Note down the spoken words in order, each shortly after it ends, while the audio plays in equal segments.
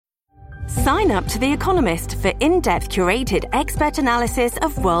Sign up to The Economist for in-depth curated expert analysis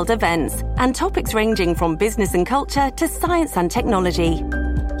of world events and topics ranging from business and culture to science and technology.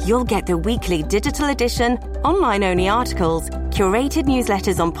 You'll get the weekly digital edition, online-only articles, curated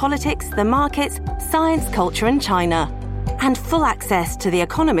newsletters on politics, the markets, science, culture and China, and full access to The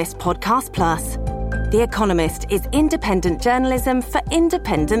Economist Podcast Plus. The Economist is independent journalism for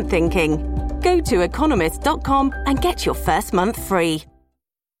independent thinking. Go to economist.com and get your first month free.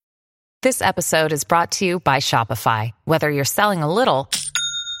 This episode is brought to you by Shopify. Whether you're selling a little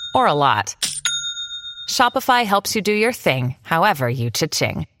or a lot, Shopify helps you do your thing, however you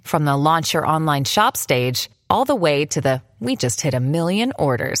cha-ching. From the launch your online shop stage, all the way to the we just hit 1 million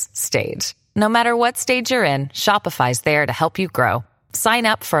orders stage. No matter what stage you're in, Shopify's there to help you grow. Sign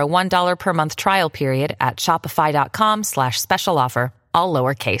up for a $1 per month trial period at shopify.com/special offer, all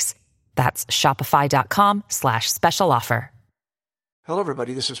lowercase. That's shopify.com/special offer. Hello,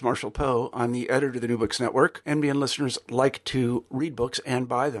 everybody. This is Marshall Poe. I'm the editor of the New Books Network. NBN listeners like to read books and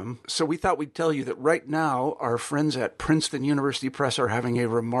buy them. So we thought we'd tell you that right now, our friends at Princeton University Press are having a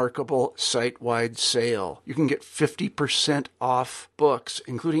remarkable site-wide sale. You can get 50% off books,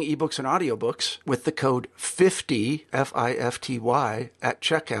 including ebooks and audiobooks, with the code 50, F-I-F-T-Y, at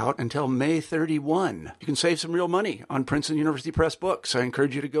checkout until May 31. You can save some real money on Princeton University Press books. I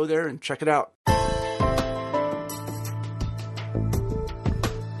encourage you to go there and check it out.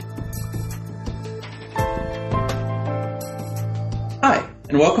 Hi,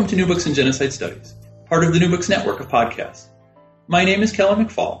 and welcome to New Books in Genocide Studies, part of the New Books Network of podcasts. My name is Kelly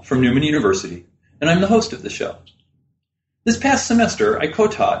McFall from Newman University, and I'm the host of the show. This past semester, I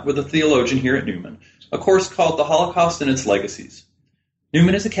co-taught with a theologian here at Newman a course called The Holocaust and Its Legacies.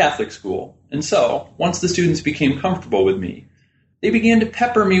 Newman is a Catholic school, and so, once the students became comfortable with me, they began to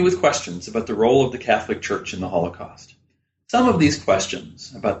pepper me with questions about the role of the Catholic Church in the Holocaust. Some of these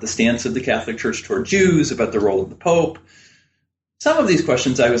questions, about the stance of the Catholic Church toward Jews, about the role of the Pope, some of these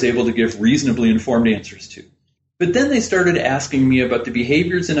questions I was able to give reasonably informed answers to. But then they started asking me about the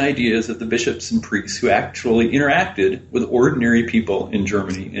behaviors and ideas of the bishops and priests who actually interacted with ordinary people in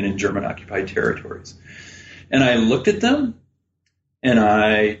Germany and in German-occupied territories. And I looked at them, and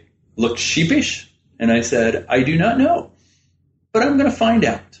I looked sheepish, and I said, I do not know, but I'm going to find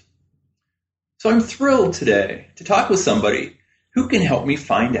out. So I'm thrilled today to talk with somebody who can help me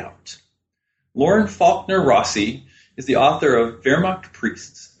find out. Lauren Faulkner Rossi is the author of Wehrmacht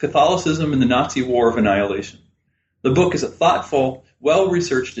Priests, Catholicism and the Nazi War of Annihilation. The book is a thoughtful,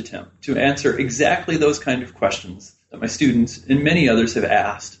 well-researched attempt to answer exactly those kind of questions that my students and many others have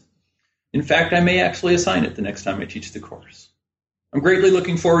asked. In fact, I may actually assign it the next time I teach the course. I'm greatly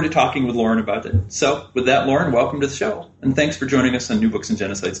looking forward to talking with Lauren about it. So, with that, Lauren, welcome to the show, and thanks for joining us on New Books in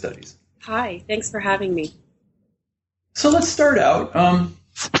Genocide Studies. Hi, thanks for having me. So let's start out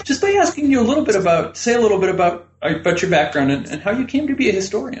just by asking you a little bit about your background and how you came to be a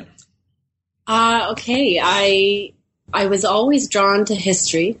historian. Okay, I was always drawn to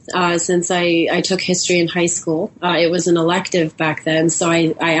history since I took history in high school. It was an elective back then, so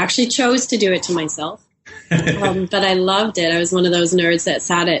I actually chose to do it to myself. But I loved it. I was one of those nerds that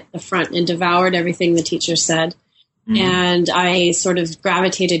sat at the front and devoured everything the teacher said. Mm-hmm. And I sort of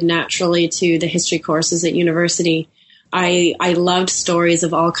gravitated naturally to the history courses at university. I loved stories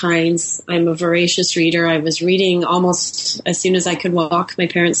of all kinds. I'm a voracious reader. I was reading almost as soon as I could walk, my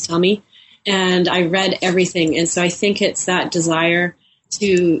parents tell me. And I read everything. And so I think it's that desire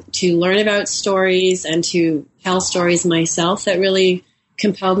to learn about stories and to tell stories myself that really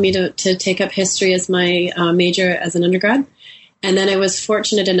compelled me to take up history as my major as an undergrad. And then I was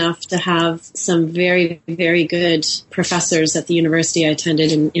fortunate enough to have some very, very good professors at the university I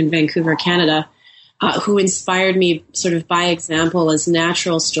attended in Vancouver, Canada, who inspired me sort of by example as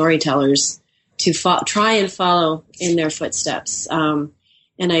natural storytellers to try and follow in their footsteps. And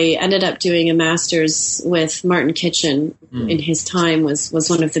I ended up doing a master's with Martin Kitchen. In his time was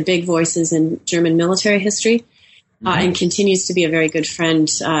one of the big voices in German military history, and continues to be a very good friend.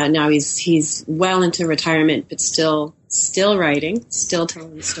 Now he's well into retirement, but still writing, still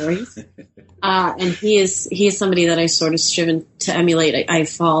telling stories. And he is somebody that I sort of striven to emulate. I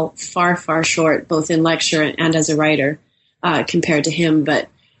fall far, far short, both in lecture and as a writer, compared to him. But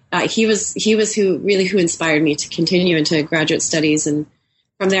he was who inspired me to continue into graduate studies. And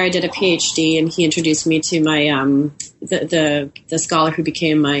from there, I did a PhD, and he introduced me to my the scholar who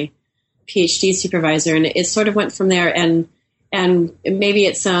became my PhD supervisor, and it sort of went from there. And maybe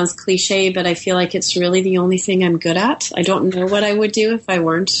it sounds cliche, but I feel like it's really the only thing I'm good at. I don't know what I would do if I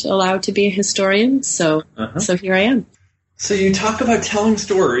weren't allowed to be a historian. So here I am. So you talk about telling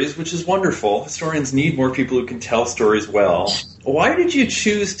stories, which is wonderful. Historians need more people who can tell stories well. Why did you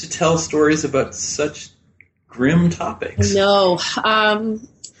choose to tell stories about such grim topics? No,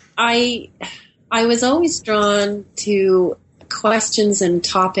 I was always drawn to questions and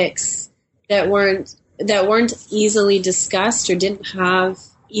topics that weren't easily discussed or didn't have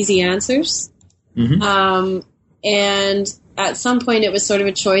easy answers. Mm-hmm. And at some point, it was sort of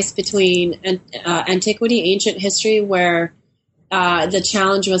a choice between antiquity, ancient history, where the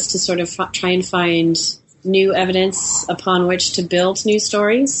challenge was to sort of try and find new evidence upon which to build new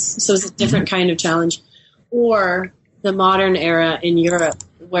stories. So it was a different kind of challenge. Or the modern era in Europe,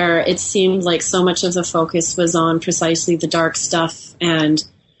 where it seemed like so much of the focus was on precisely the dark stuff and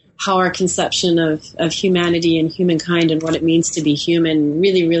how our conception of humanity and humankind and what it means to be human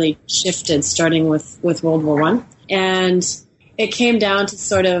really, really shifted, starting with World War I. And it came down to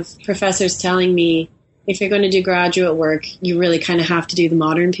sort of professors telling me, if you're going to do graduate work, you really kind of have to do the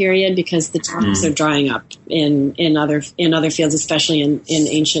modern period because the topics are drying up in other fields, especially in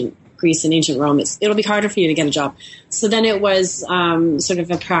ancient Greece and ancient Rome. It'll be harder for you to get a job. So then it was sort of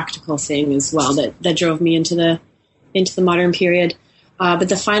a practical thing as well that drove me into the modern period. But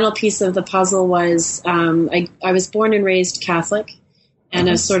the final piece of the puzzle was I was born and raised Catholic, and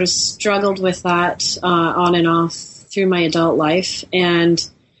I've sort of struggled with that on and off through my adult life, and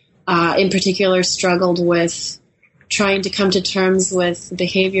in particular struggled with trying to come to terms with the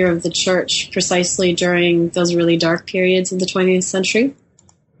behavior of the church precisely during those really dark periods of the 20th century.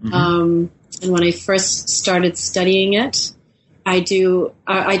 Mm-hmm. And when I first started studying it, I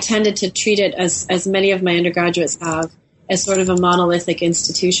tended to treat it as many of my undergraduates have, as sort of a monolithic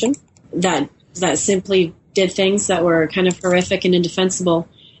institution that simply did things that were kind of horrific and indefensible.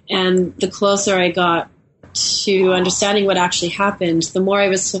 And the closer I got to understanding what actually happened, the more I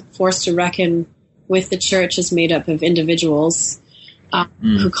was forced to reckon with the church as made up of individuals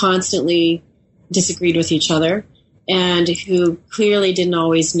who constantly disagreed with each other and who clearly didn't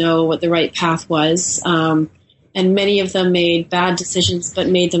always know what the right path was. And many of them made bad decisions, but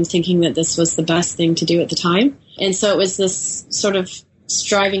made them thinking that this was the best thing to do at the time. And so it was this sort of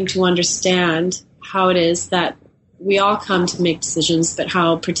striving to understand how it is that we all come to make decisions, but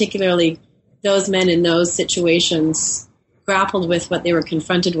how particularly those men in those situations grappled with what they were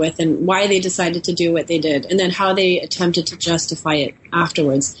confronted with and why they decided to do what they did, and then how they attempted to justify it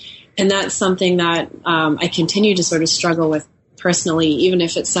afterwards. And that's something that I continue to sort of struggle with personally, even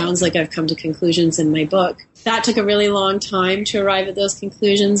if it sounds like I've come to conclusions in my book. That took a really long time to arrive at those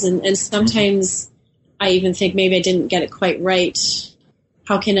conclusions, and sometimes I even think maybe I didn't get it quite right.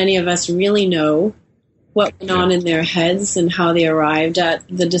 How can any of us really know what went on in their heads and how they arrived at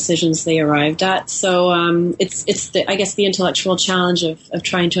the decisions they arrived at? So it's I guess the intellectual challenge of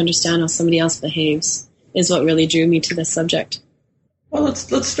trying to understand how somebody else behaves is what really drew me to this subject. Well,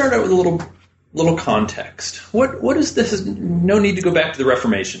 let's start out with a little context. What is this? No need to go back to the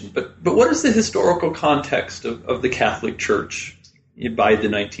Reformation, but what is the historical context of the Catholic Church by the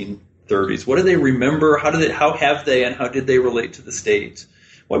 1930s? What do they remember? How have they and how did they relate to the state?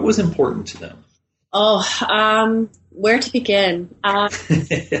 What was important to them? Where to begin? I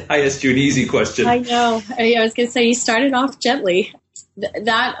asked you an easy question. I know. I was going to say you started off gently.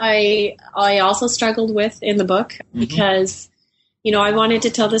 That I also struggled with in the book because, I wanted to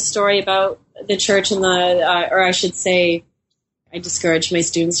tell this story about the church and or I should say, I discourage my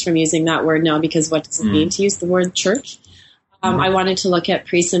students from using that word now because what does it mean to use the word church? I wanted to look at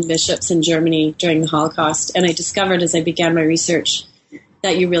priests and bishops in Germany during the Holocaust, and I discovered as I began my research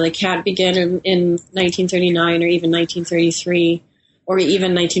that you really can't begin in 1939 or even 1933 or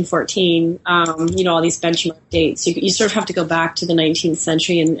even 1914, all these benchmark dates. You sort of have to go back to the 19th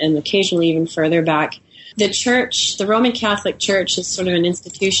century and occasionally even further back. The church, the Roman Catholic Church, is sort of an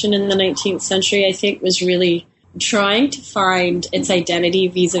institution in the 19th century, I think, was really trying to find its identity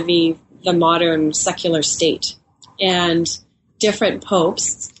vis-a-vis the modern secular state. And different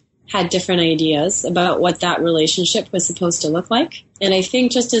popes had different ideas about what that relationship was supposed to look like. And I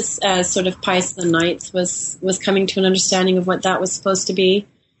think just as sort of Pius IX was coming to an understanding of what that was supposed to be,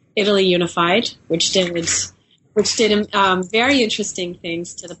 Italy unified, which did very interesting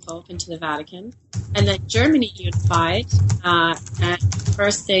things to the Pope and to the Vatican. And then Germany unified. And the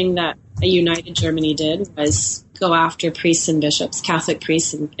first thing that a united Germany did was go after priests and bishops, Catholic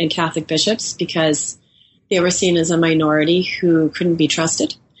priests and Catholic bishops, because they were seen as a minority who couldn't be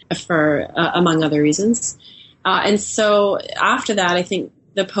trusted for among other reasons. And so after that, I think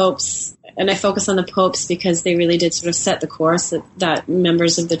the popes, and I focus on the popes because they really did sort of set the course that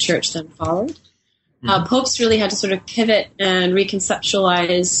members of the church then followed. Popes really had to sort of pivot and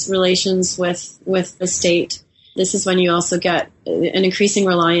reconceptualize relations with the state This is when you also get an increasing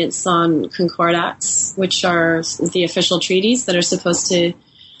reliance on concordats, which are the official treaties that are supposed to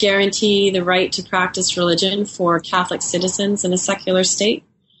guarantee the right to practice religion for Catholic citizens in a secular state.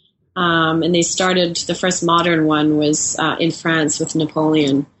 And they started, the first modern one was in France with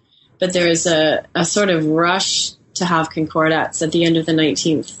Napoleon. But there is a sort of rush to have concordats at the end of the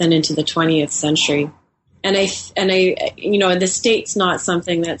 19th and into the 20th century. And I, the state's not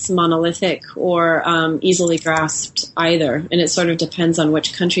something that's monolithic or easily grasped either. And it sort of depends on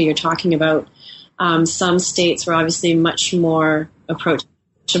which country you're talking about. Some states were obviously much more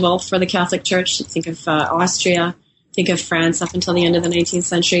approachable for the Catholic Church. Think of Austria, think of France up until the end of the 19th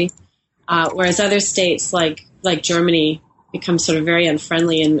century. Whereas other states like Germany become sort of very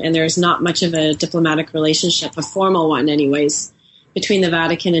unfriendly, and there's not much of a diplomatic relationship, a formal one anyways, between the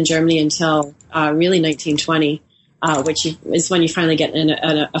Vatican and Germany until really 1920, which is when you finally get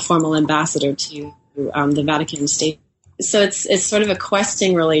a formal ambassador to the Vatican state. So it's sort of a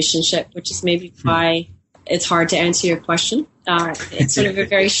questing relationship, which is maybe why it's hard to answer your question. It's sort of a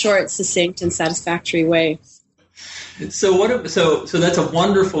very short, succinct, and satisfactory way. So so that's a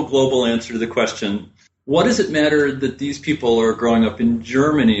wonderful global answer to the question. What does it matter that these people are growing up in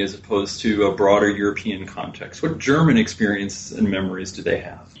Germany as opposed to a broader European context? What German experience and memories do they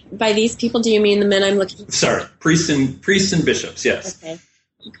have? By these people, do you mean the men I'm looking for? Sorry, priests and bishops, yes. Okay.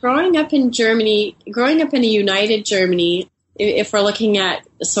 Growing up in a united Germany, if we're looking at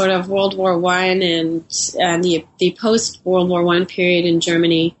sort of World War I and the post-World War I period in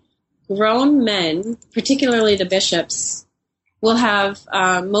Germany, grown men, particularly the bishops,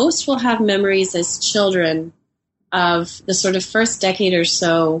 most will have memories as children of the sort of first decade or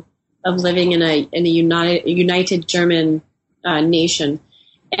so of living in a united German nation.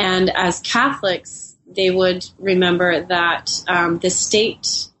 And as Catholics, they would remember that the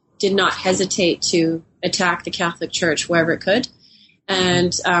state did not hesitate to attack the Catholic Church wherever it could.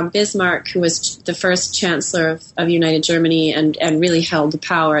 And Bismarck, who was the first chancellor of United Germany and really held the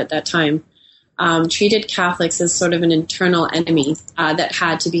power at that time, treated Catholics as sort of an internal enemy that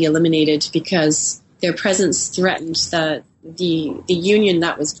had to be eliminated because their presence threatened the union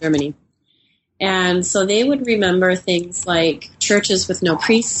that was Germany. And so they would remember things like churches with no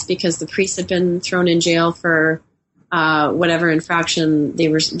priests because the priests had been thrown in jail for whatever infraction they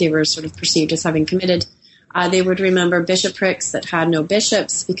were sort of perceived as having committed. They would remember bishoprics that had no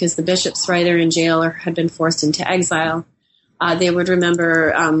bishops because the bishops were either in jail or had been forced into exile. They would remember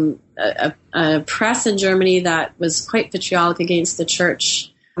a press in Germany that was quite vitriolic against the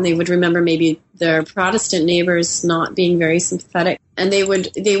church. And they would remember maybe their Protestant neighbors not being very sympathetic. And they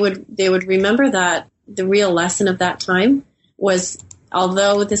would remember that the real lesson of that time was,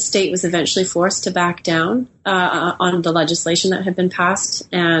 although the state was eventually forced to back down on the legislation that had been passed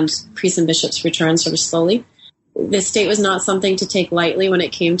and priests and bishops returned sort of slowly, the state was not something to take lightly when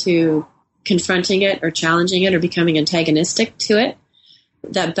it came to confronting it or challenging it or becoming antagonistic to it,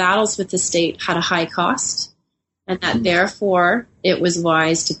 that battles with the state had a high cost, and that therefore it was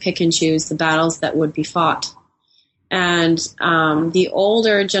wise to pick and choose the battles that would be fought. And the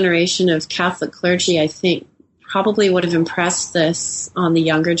older generation of Catholic clergy, I think, probably would have impressed this on the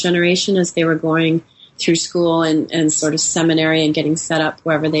younger generation as they were going through school and sort of seminary and getting set up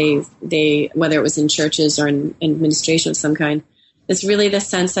wherever they whether it was in churches or in administration of some kind. It's really the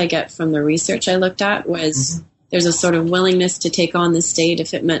sense I get from the research I looked at was there's a sort of willingness to take on the state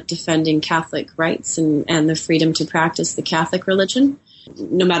if it meant defending Catholic rights and the freedom to practice the Catholic religion,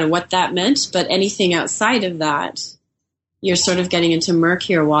 no matter what that meant. But anything outside of that, you're sort of getting into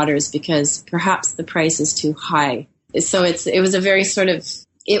murkier waters because perhaps the price is too high. So it was a very sort of,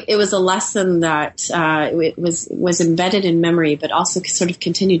 it was a lesson that it was embedded in memory, but also sort of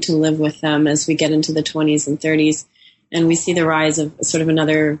continued to live with them as we get into the 20s and 30s. And we see the rise of sort of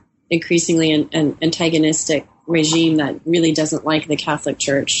another increasingly antagonistic regime that really doesn't like the Catholic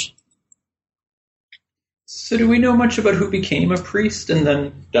Church. So do we know much about who became a priest and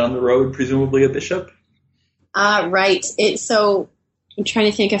then down the road, presumably a bishop? Right. So I'm trying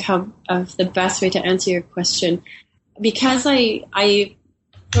to think of the best way to answer your question. Because I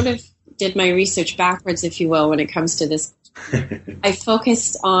sort of did my research backwards, if you will, when it comes to this. I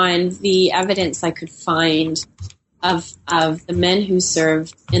focused on the evidence I could find of the men who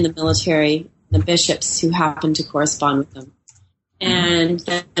served in the military, the bishops who happened to correspond with them, and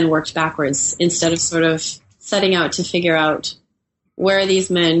then worked backwards instead of sort of setting out to figure out where are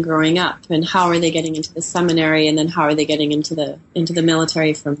these men growing up and how are they getting into the seminary and then how are they getting into the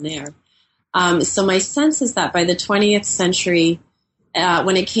military from there. So my sense is that by the 20th century,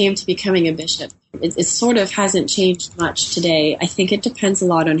 when it came to becoming a bishop, it sort of hasn't changed much today. I think it depends a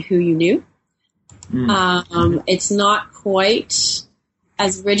lot on who you knew. It's not quite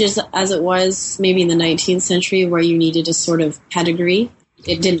as rigid as it was maybe in the 19th century, where you needed a sort of pedigree.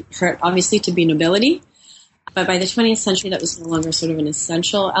 It didn't hurt, obviously, to be nobility. But by the 20th century, that was no longer sort of an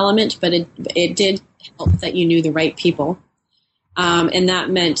essential element, but it did help that you knew the right people. And that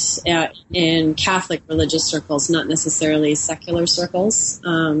meant in Catholic religious circles, not necessarily secular circles,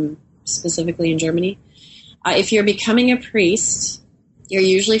 specifically in Germany. If you're becoming a priest, you're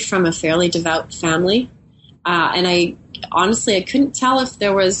usually from a fairly devout family. And I couldn't tell if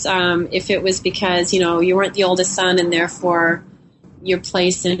there was, if it was because, you weren't the oldest son and therefore your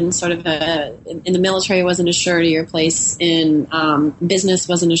place in sort of in the military wasn't assured, or your place in business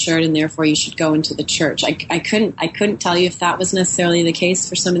wasn't assured, and therefore you should go into the church. I couldn't tell you if that was necessarily the case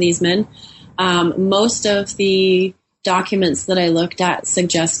for some of these men. Most of the documents that I looked at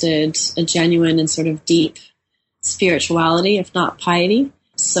suggested a genuine and sort of deep spirituality, if not piety.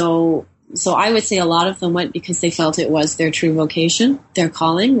 So I would say a lot of them went because they felt it was their true vocation, their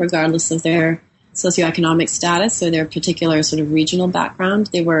calling, regardless of their socioeconomic status or their particular sort of regional background.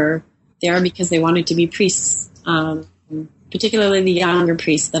 They were there because they wanted to be priests, particularly the younger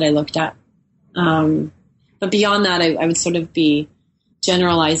priests that I looked at. But beyond that, I would sort of be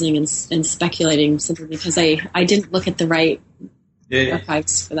generalizing and speculating simply because I didn't look at the right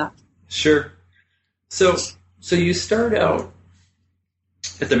archives for that. Sure. So you start out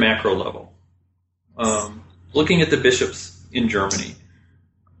at the macro level, looking at the bishops in Germany.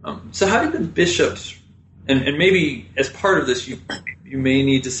 So how did the bishops, and maybe as part of this, you may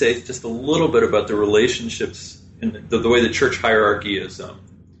need to say just a little bit about the relationships and the way the church hierarchy is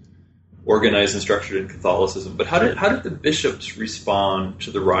organized and structured in Catholicism. But how did the bishops respond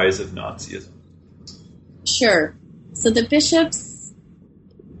to the rise of Nazism? Sure. So the bishops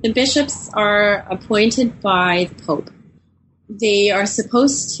are appointed by the Pope. They are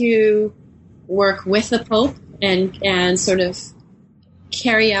supposed to work with the Pope and sort of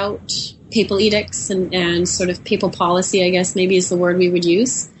carry out papal edicts and sort of papal policy, I guess maybe is the word we would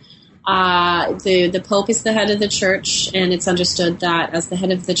use. The Pope is the head of the church, and it's understood that as the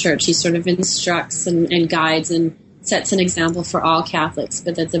head of the church, he sort of instructs and guides and sets an example for all Catholics,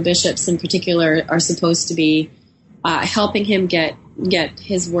 but that the bishops in particular are supposed to be helping him get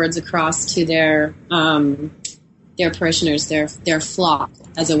his words across to their parishioners, their flock,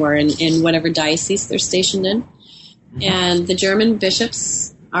 as it were, in whatever diocese they're stationed in. And the German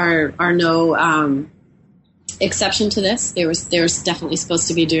bishops are no exception to this. They were definitely supposed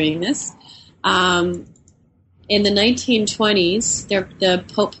to be doing this. In the 1920s, the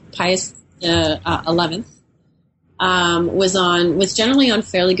Pope Pius XI was generally on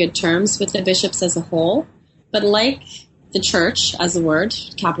fairly good terms with the bishops as a whole, but like the church, as a word,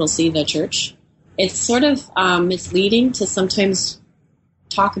 capital C, the church, it's sort of misleading to sometimes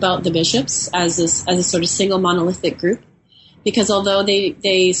talk about the bishops as a sort of single monolithic group, because although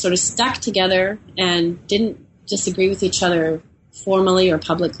they sort of stuck together and didn't disagree with each other formally or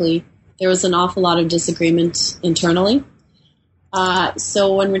publicly, there was an awful lot of disagreement internally.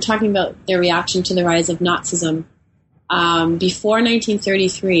 So when we're talking about their reaction to the rise of Nazism, before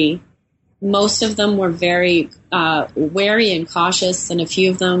 1933, most of them were very wary and cautious, and a few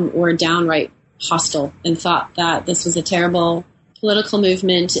of them were downright hostile and thought that this was a terrible political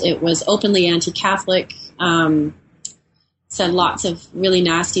movement. It was openly anti-Catholic, said lots of really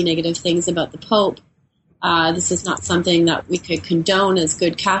nasty negative things about the Pope. This is not something that we could condone as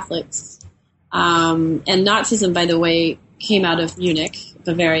good Catholics. And Nazism, by the way, came out of Munich,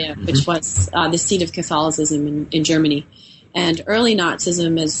 Bavaria, which was the seat of Catholicism in Germany. And early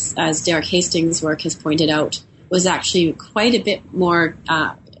Nazism, as Derek Hastings' work has pointed out, was actually quite a bit more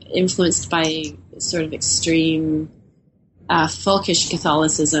influenced by sort of extreme folkish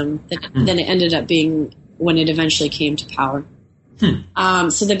Catholicism than it ended up being when it eventually came to power.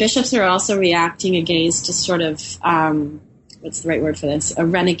 So the bishops are also reacting against a sort of, what's the right word for this? A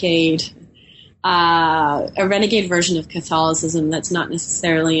renegade version of Catholicism that's not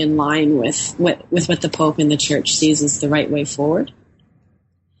necessarily in line with what the Pope and the Church sees as the right way forward.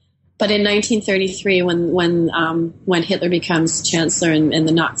 But in 1933, when Hitler becomes chancellor and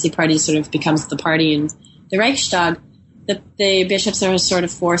the Nazi Party sort of becomes the party in the Reichstag, the bishops are sort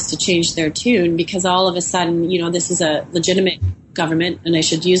of forced to change their tune, because all of a sudden, this is a legitimate government, and I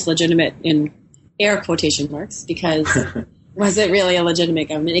should use legitimate in air quotation marks, because was it really a legitimate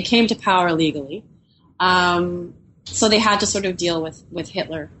government? It came to power legally. So they had to sort of deal with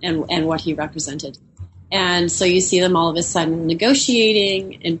Hitler and what he represented. And so you see them all of a sudden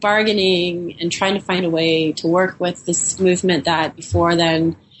negotiating and bargaining and trying to find a way to work with this movement that before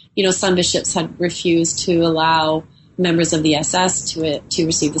then, some bishops had refused to allow members of the SS to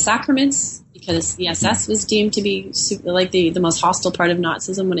receive the sacraments because the SS was deemed to be the most hostile part of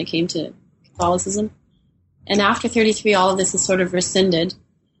Nazism when it came to Catholicism. And after 1933, all of this is sort of rescinded.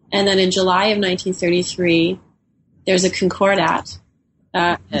 And then in July of 1933, there's a concordat,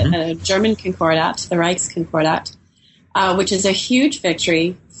 a German concordat, the Reichskonkordat, which is a huge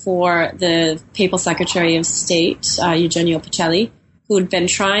victory for the Papal Secretary of State, Eugenio Pacelli, who had been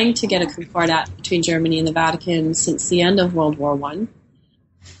trying to get a concordat between Germany and the Vatican since the end of World War I.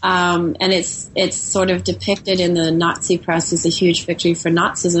 And it's sort of depicted in the Nazi press as a huge victory for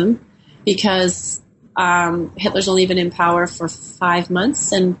Nazism because Hitler's only been in power for 5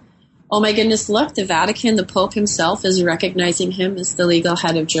 months, and oh my goodness, look, the Vatican, the Pope himself is recognizing him as the legal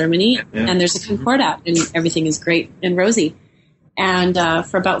head of Germany, and there's a concordat, and everything is great and rosy. And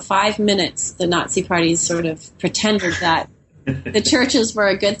for about 5 minutes, the Nazi parties sort of pretended that the churches were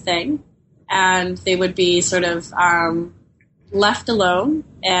a good thing, and they would be sort of left alone,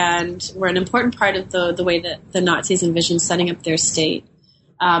 and were an important part of the way that the Nazis envisioned setting up their state.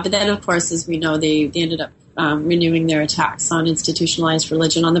 But then, of course, as we know, they ended up renewing their attacks on institutionalized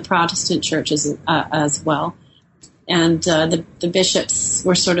religion, on the Protestant churches as well. And the bishops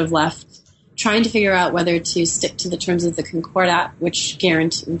were sort of left trying to figure out whether to stick to the terms of the Concordat, which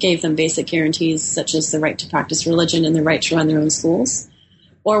gave them basic guarantees such as the right to practice religion and the right to run their own schools,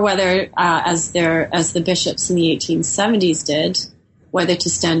 or whether, as the bishops in the 1870s did, whether to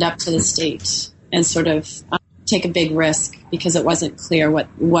stand up to the state and sort of take a big risk because it wasn't clear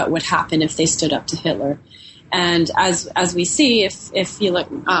what would happen if they stood up to Hitler. And as we see, if you look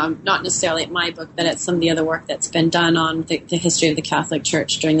not necessarily at my book, but at some of the other work that's been done on the history of the Catholic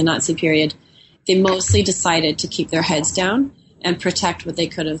Church during the Nazi period, they mostly decided to keep their heads down and protect what they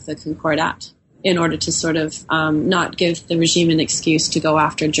could of the Concordat in order to sort of not give the regime an excuse to go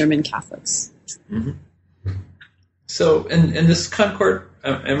after German Catholics. Mm-hmm. So, and this Concord,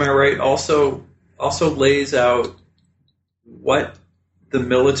 am I right, also lays out what the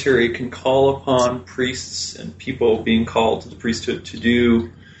military can call upon priests and people being called to the priesthood to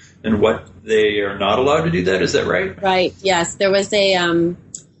do, and what they are not allowed to do. That is that right? Right. Yes, there was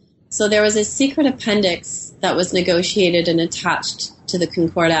a secret appendix that was negotiated and attached to the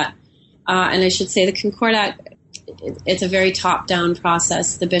Concordat, and I should say the Concordat. It's a very top-down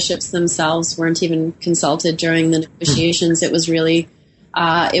process. The bishops themselves weren't even consulted during the negotiations. It was really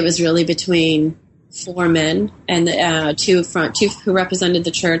between 4 men and two who represented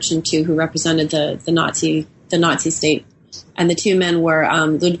the church and 2 who represented the Nazi state. And the 2 men were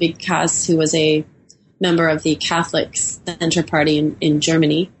Ludwig Kass, who was a member of the Catholic Center Party in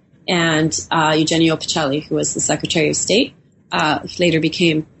Germany, and Eugenio Pacelli, who was the Secretary of State, who later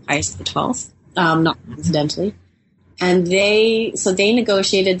became Pius XII, not coincidentally. And they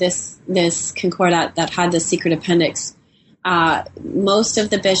negotiated this concordat that had this secret appendix. Most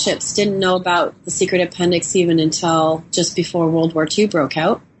of the bishops didn't know about the secret appendix even until just before World War II broke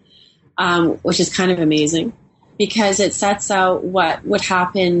out, which is kind of amazing because it sets out what would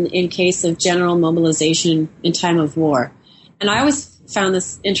happen in case of general mobilization in time of war. And I always found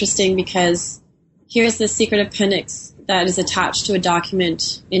this interesting because here's the secret appendix that is attached to a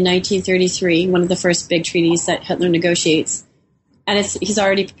document in 1933, one of the first big treaties that Hitler negotiates, and he's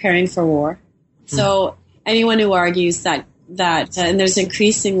already preparing for war. So anyone who argues that and there's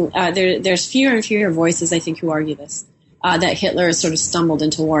increasing, there's fewer and fewer voices, I think, who argue this, that Hitler sort of stumbled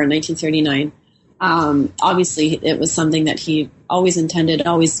into war in 1939. Obviously, it was something that he always intended,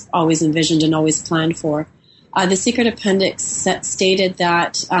 always envisioned, and always planned for. The secret appendix stated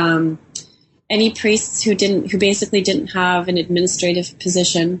that any priests who basically didn't have an administrative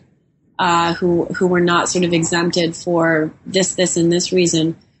position, who were not sort of exempted for this, and this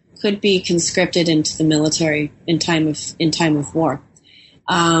reason, could be conscripted into the military in time of war.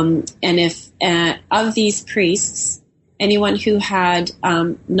 And if of these priests, anyone who had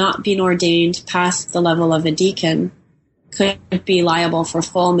not been ordained past the level of a deacon could be liable for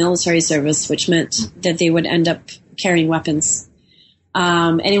full military service, which meant that they would end up carrying weapons.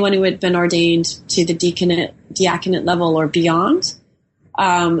 Anyone who had been ordained to the diaconate level or beyond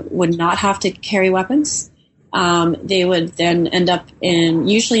would not have to carry weapons. They would then end up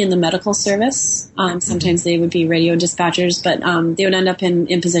usually in the medical service. Sometimes they would be radio dispatchers, but they would end up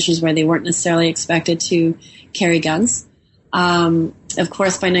in positions where they weren't necessarily expected to carry guns. Of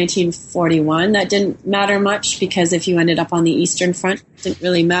course, by 1941, that didn't matter much because if you ended up on the Eastern Front, it didn't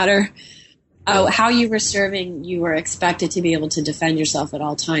really matter how you were serving. You were expected to be able to defend yourself at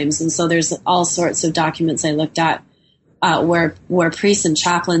all times. And so there's all sorts of documents I looked at where priests and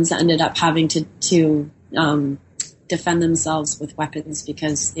chaplains ended up having to defend themselves with weapons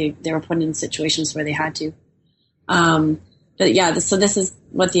because they were put in situations where they had to. So this is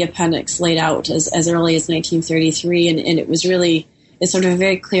what the appendix laid out as early as 1933, and it was really it's sort of a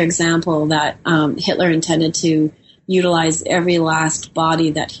very clear example that Hitler intended to utilize every last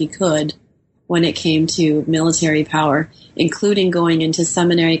body that he could when it came to military power, including going into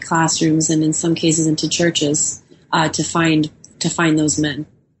seminary classrooms and in some cases into churches to find those men.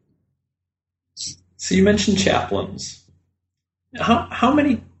 So you mentioned chaplains. How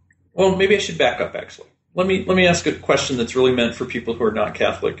many? Well, maybe I should back up. Actually, let me ask a question that's really meant for people who are not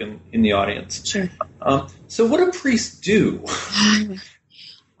Catholic in the audience. Sure. So, what do priests do?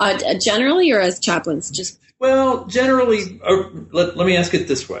 Generally, or as chaplains, just. Well, generally, let me ask it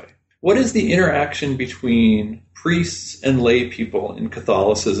this way. What is the interaction between priests and lay people in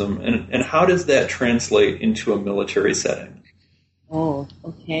Catholicism, and how does that translate into a military setting? Oh,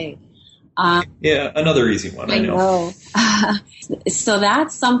 okay. Yeah, another easy one, I know. So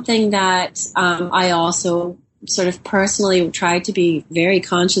that's something that I also sort of personally tried to be very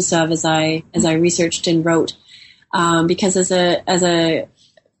conscious of as I researched and wrote, because as a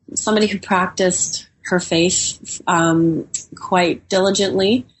somebody who practiced her faith quite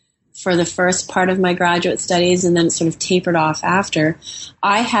diligently for the first part of my graduate studies, and then it sort of tapered off after,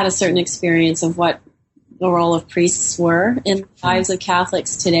 I had a certain experience of what the role of priests were in the lives of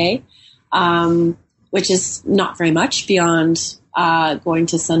Catholics today, which is not very much beyond going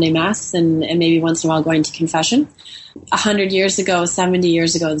to Sunday Mass and maybe once in a while going to confession. 100 years ago, 70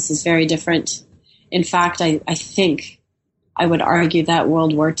 years ago, this is very different. In fact, I think I would argue that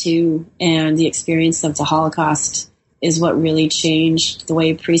World War II and the experience of the Holocaust is what really changed the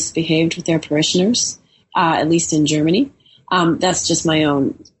way priests behaved with their parishioners, at least in Germany. That's just my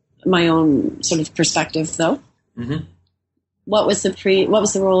own sort of perspective, though. Mm-hmm. What was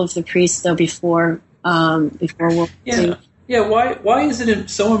the role of the priest, though, before World War II? Yeah. Why is it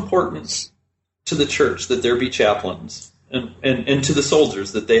so important to the church that there be chaplains? And to the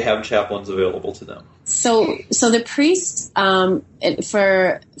soldiers that they have chaplains available to them. So the priest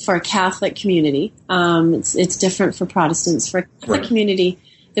for a Catholic community, it's different for Protestants. For a Catholic community,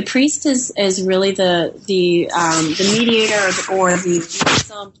 the priest is really the mediator or the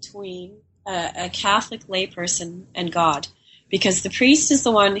liaison between a Catholic layperson and God, because the priest is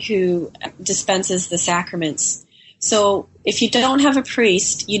the one who dispenses the sacraments. So if you don't have a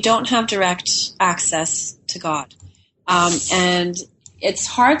priest, you don't have direct access to God. And it's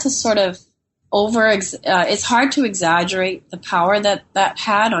hard to sort of it's hard to exaggerate the power that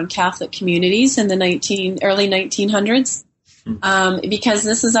had on Catholic communities in the early 1900s, because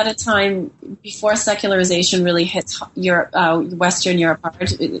this is at a time before secularization really hit Europe, Western Europe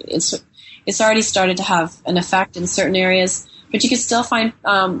hard. It's already started to have an effect in certain areas, but you can still find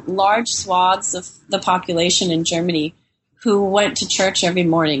large swaths of the population in Germany who went to church every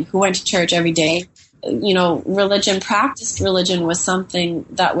morning, who went to church every day. Practiced religion was something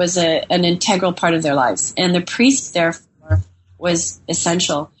that was an integral part of their lives. And the priest, therefore, was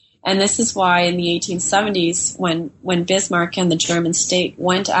essential. And this is why in the 1870s, when Bismarck and the German state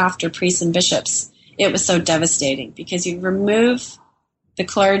went after priests and bishops, it was so devastating, because you remove the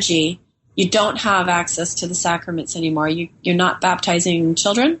clergy, you don't have access to the sacraments anymore. You're not baptizing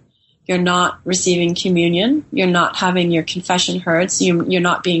children. You're not receiving communion. You're not having your confession heard. So you're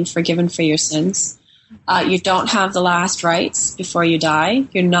not being forgiven for your sins. You don't have the last rites before you die.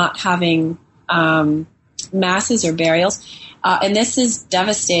 You're not having masses or burials. And this is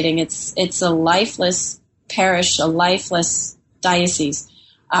devastating. It's a lifeless parish, a lifeless diocese.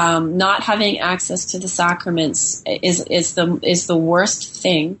 Not having access to the sacraments is the worst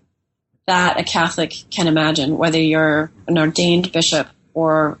thing that a Catholic can imagine, whether you're an ordained bishop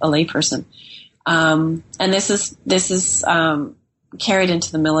or a layperson. And this is carried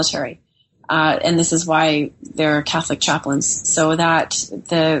into the military. And this is why there are Catholic chaplains, so that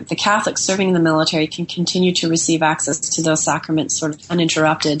the Catholics serving in the military can continue to receive access to those sacraments sort of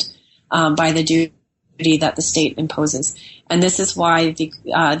uninterrupted by the duty that the state imposes. And this is why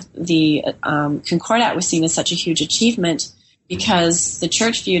the Concordat was seen as such a huge achievement, because the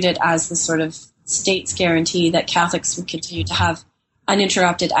Church viewed it as the sort of state's guarantee that Catholics would continue to have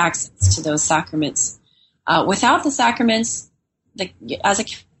uninterrupted access to those sacraments. Without the sacraments, as a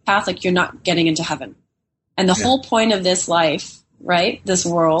Catholic, you're not getting into heaven. And the whole point of this life, right, this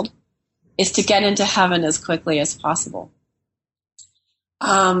world, is to get into heaven as quickly as possible.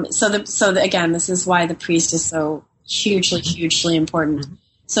 Again, this is why the priest is so hugely important. Mm-hmm.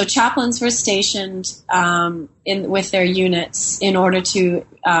 So chaplains were stationed with their units in order to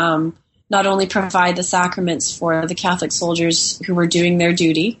not only provide the sacraments for the Catholic soldiers who were doing their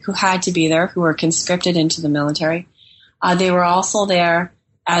duty, who had to be there, who were conscripted into the military. They were also there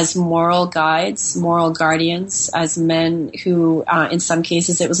as moral guides, moral guardians, as men who, in some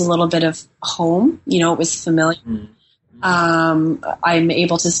cases, it was a little bit of home. It was familiar. I'm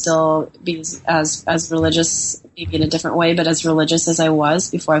able to still be as religious, maybe in a different way, but as religious as I was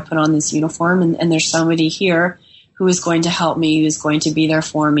before I put on this uniform. And there's somebody here who is going to help me, who's going to be there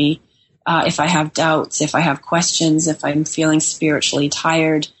for me. If I have doubts, if I have questions, if I'm feeling spiritually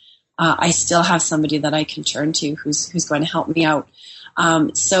tired, I still have somebody that I can turn to who's going to help me out.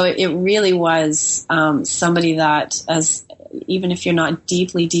 So it really was somebody that, as even if you're not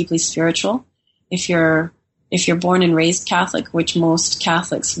deeply, deeply spiritual, if you're born and raised Catholic, which most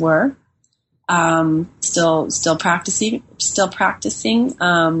Catholics were, still practicing.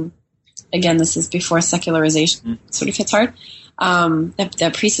 Again, this is before secularization sort of hits hard.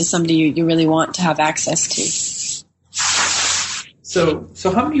 That priest is somebody you really want to have access to. So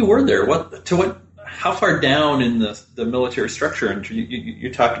how many were there? How far down in the military structure? And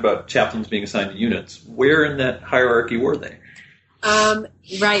you talked about chaplains being assigned to units. Where in that hierarchy were they?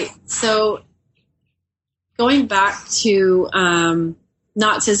 Right. So going back to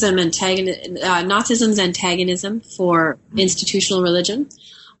Nazism's antagonism for institutional religion,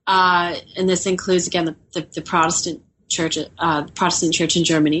 and this includes again the Protestant Church, in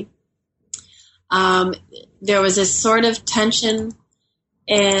Germany. There was a sort of tension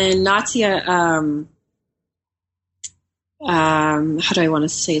in Nazi. How do I want to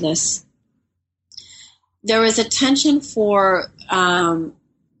say this? There was a tension for men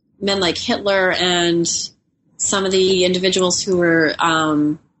like Hitler and some of the individuals who were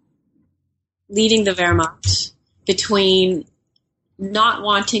leading the Wehrmacht between not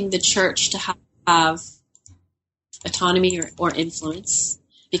wanting the church to have autonomy or influence,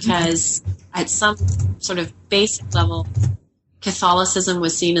 because at some sort of basic level, Catholicism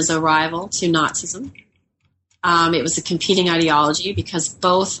was seen as a rival to Nazism. It was a competing ideology because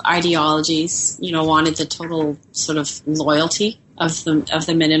both ideologies, wanted the total sort of loyalty of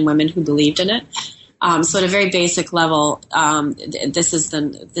the men and women who believed in it. So at a very basic level, this is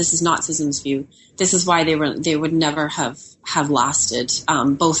Nazism's view. This is why they would never have lasted,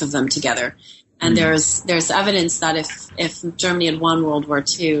 both of them together. And there's evidence that if Germany had won World War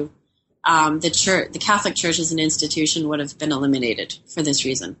II, the Catholic Church as an institution would have been eliminated for this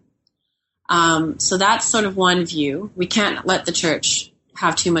reason. So that's sort of one view. We can't let the church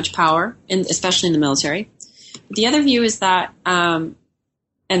have too much power, especially in the military. But the other view is that, and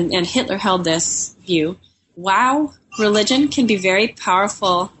Hitler held this view, religion can be very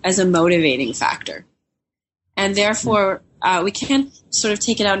powerful as a motivating factor. And therefore, we can't sort of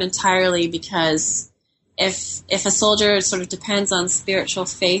take it out entirely, because if a soldier sort of depends on spiritual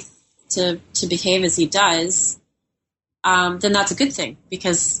faith to behave as he does, then that's a good thing,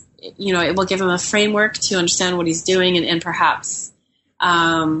 because it will give him a framework to understand what he's doing and perhaps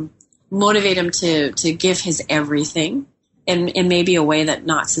motivate him to give his everything in maybe a way that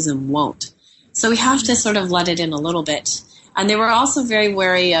Nazism won't. So we have to sort of let it in a little bit. And they were also very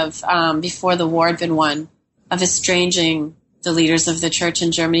wary of, before the war had been won, of estranging the leaders of the church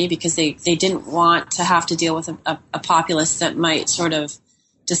in Germany, because they didn't want to have to deal with a populace that might sort of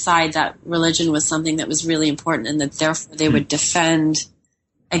decide that religion was something that was really important, and that therefore they would defend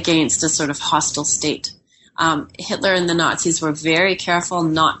against a sort of hostile state. Hitler and the Nazis were very careful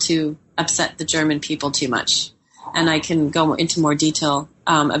not to upset the German people too much. And I can go into more detail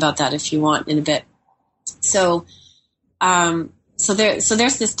about that if you want in a bit. So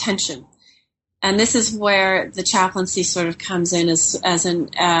there's this tension. And this is where the chaplaincy sort of comes in as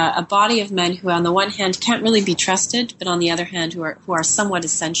a body of men who, on the one hand, can't really be trusted, but on the other hand, who are somewhat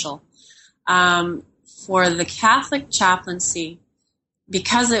essential. For the Catholic chaplaincy,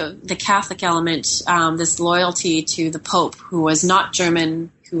 because of the Catholic element, this loyalty to the Pope, who was not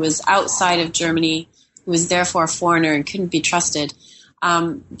German, who was outside of Germany, who was therefore a foreigner and couldn't be trusted,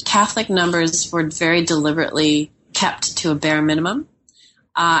 Catholic numbers were very deliberately kept to a bare minimum.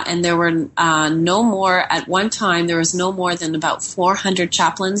 And there were no more, at one time, there was no more than about 400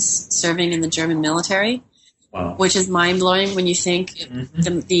 chaplains serving in the German military, wow, which is mind-blowing when you think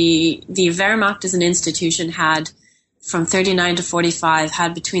the Wehrmacht as an institution had, from 39 to 45,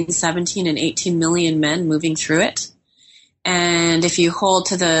 had between 17 and 18 million men moving through it. And if you hold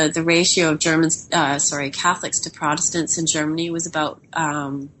to the ratio of Catholics to Protestants in Germany, was about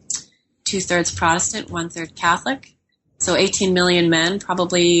 2/3 Protestant, 1/3 Catholic. So 18 million men,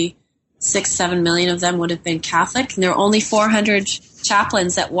 probably 6-7 million of them would have been Catholic. And there were only 400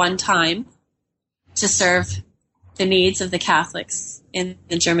 chaplains at one time to serve the needs of the Catholics in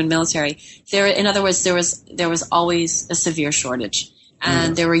the German military. In other words, there was always a severe shortage.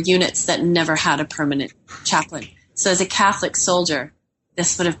 And there were units that never had a permanent chaplain. So as a Catholic soldier,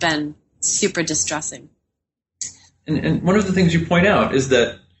 this would have been super distressing. And one of the things you point out is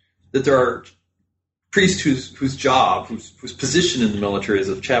that there are priests whose job, whose position in the military is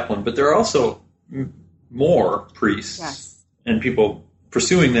of chaplain, but there are also more priests and people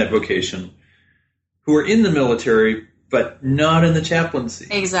pursuing that vocation who are in the military but not in the chaplaincy.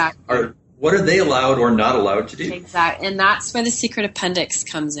 Exactly. What are they allowed or not allowed to do? Exactly, and that's where the secret appendix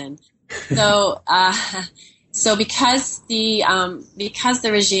comes in. So, so because the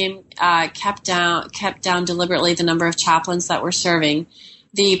regime kept down deliberately the number of chaplains that were serving,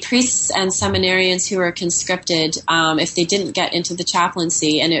 the priests and seminarians who were conscripted, if they didn't get into the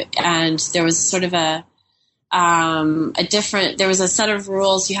chaplaincy, and there was sort of there was a set of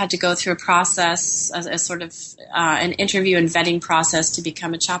rules. You had to go through a process, a sort of an interview and vetting process to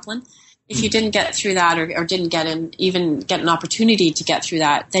become a chaplain. If you didn't get through that, or didn't even get an opportunity to get through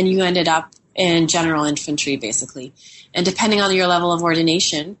that, then you ended up in general infantry, basically. And depending on your level of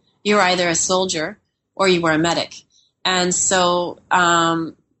ordination, you were either a soldier or you were a medic. And so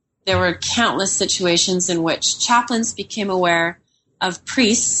there were countless situations in which chaplains became aware of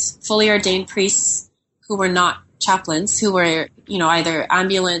priests, fully ordained priests, who were not chaplains, who were, either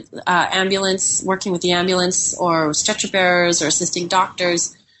ambulance, working with the ambulance, or stretcher bearers, or assisting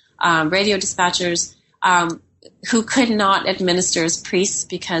doctors, radio dispatchers, who could not administer as priests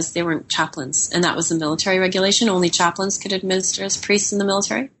because they weren't chaplains. And that was a military regulation. Only chaplains could administer as priests in the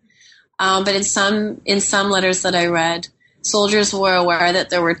military. But in some letters that I read, soldiers were aware that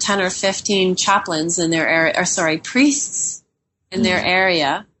there were 10 or 15 chaplains in their area, priests in their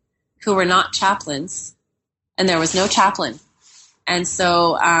area who were not chaplains, and there was no chaplain. And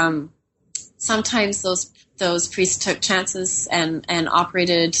so sometimes those priests took chances and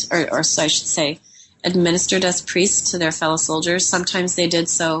operated, or I should say, administered as priests to their fellow soldiers. Sometimes they did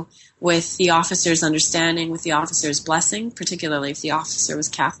so with the officer's understanding, with the officer's blessing, particularly if the officer was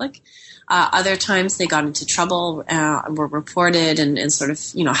Catholic. Other times they got into trouble, were reported, and sort of,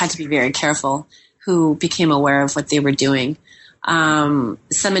 had to be very careful who became aware of what they were doing.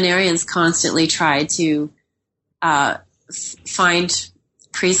 Seminarians constantly tried to find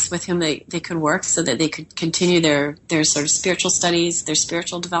priests with whom they could work so that they could continue their sort of spiritual studies, their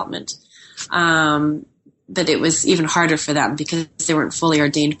spiritual development. But it was even harder for them because they weren't fully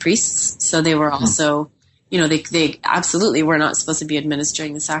ordained priests. So they were also, they absolutely were not supposed to be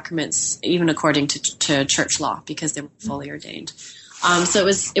administering the sacraments, even according to church law, because they weren't fully ordained. So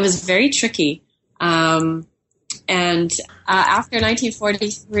it was very tricky. And after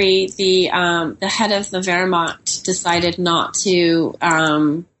 1943, the head of the Wehrmacht decided not to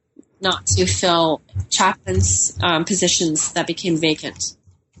fill chaplains' positions that became vacant.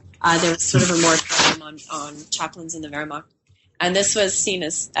 There was sort of a moratorium on chaplains in the Wehrmacht, and this was seen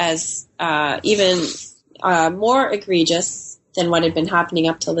as even more egregious than what had been happening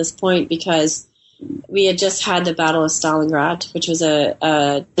up till this point, because we had just had the Battle of Stalingrad, which was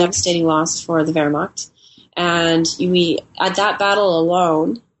a devastating loss for the Wehrmacht. And at that battle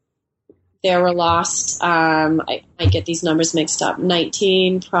alone, there were lost, I get these numbers mixed up,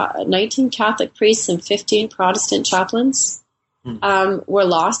 19 Catholic priests and 15 Protestant chaplains were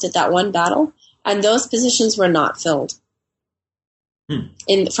lost at that one battle. And those positions were not filled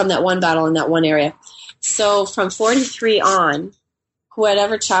from that one battle in that one area. So from 43 on,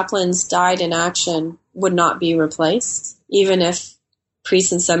 whatever chaplains died in action would not be replaced, even if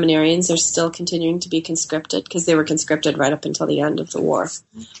priests and seminarians are still continuing to be conscripted, because they were conscripted right up until the end of the war.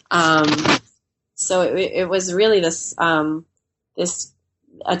 So it was really this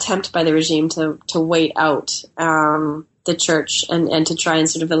attempt by the regime to wait out the church and to try and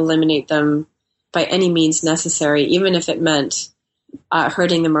sort of eliminate them by any means necessary, even if it meant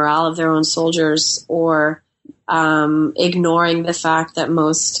hurting the morale of their own soldiers, or ignoring the fact that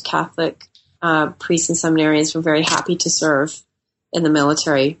most Catholic priests and seminarians were very happy to serve in the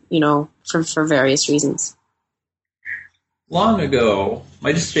military, for various reasons. Long ago,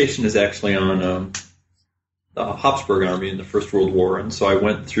 my dissertation is actually on the Habsburg Army in the First World War, and so I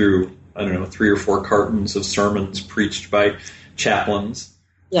went through, 3 or 4 cartons of sermons preached by chaplains.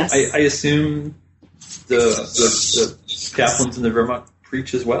 Yes. I assume the chaplains in the Wehrmacht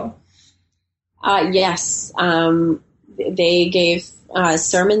preach as well? Yes. They gave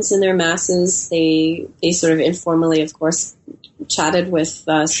sermons in their masses. They sort of informally, of course, chatted with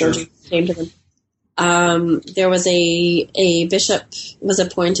soldiers who came to them. There was a bishop was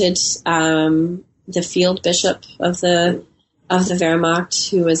appointed, the field bishop of the Wehrmacht,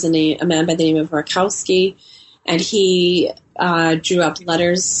 who was a man by the name of Rakowski, and he drew up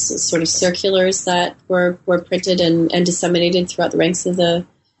letters, sort of circulars that were printed and disseminated throughout the ranks of the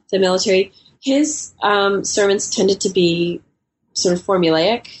military. His sermons tended to be sort of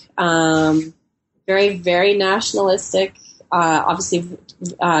formulaic, very, very nationalistic, obviously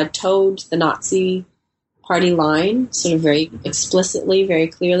towed the Nazi party line, sort of very explicitly, very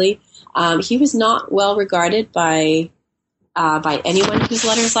clearly. He was not well regarded by anyone whose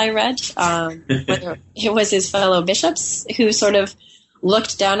letters I read, whether it was his fellow bishops who sort of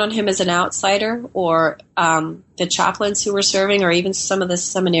looked down on him as an outsider, or the chaplains who were serving, or even some of the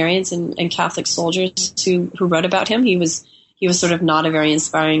seminarians and Catholic soldiers who wrote about him. He was sort of not a very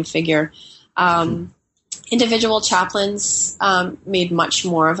inspiring figure. Individual chaplains made much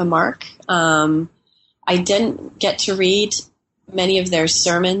more of a mark. I didn't get to read many of their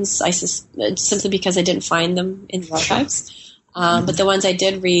sermons, simply because I didn't find them in the archives. But the ones I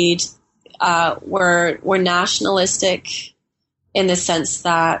did read were nationalistic, in the sense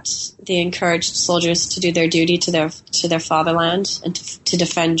that they encouraged soldiers to do their duty to their fatherland and to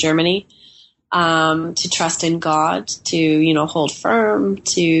defend Germany, to trust in God, to hold firm,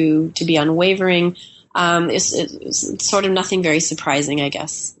 to be unwavering. It's sort of nothing very surprising, I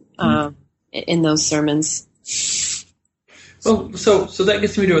guess, in those sermons. Well, so that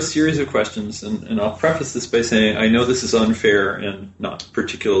gets me to a series of questions, and I'll preface this by saying I know this is unfair and not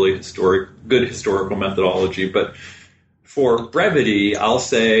particularly good historical methodology, but for brevity, I'll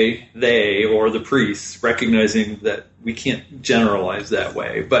say they, or the priests, recognizing that we can't generalize that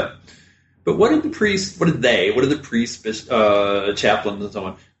way. But what did the priests, chaplains and so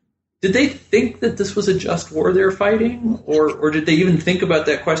on, did they think that this was a just war they're fighting, or did they even think about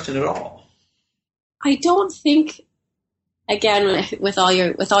that question at all? I don't think, again, with all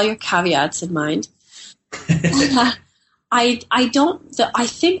your caveats in mind, I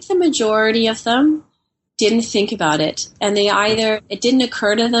think the majority of them didn't think about it, and it didn't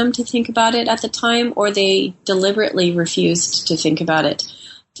occur to them to think about it at the time, or they deliberately refused to think about it.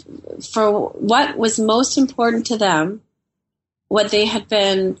 For what was most important to them, what they had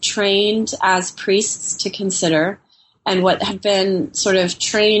been trained as priests to consider, and what had been sort of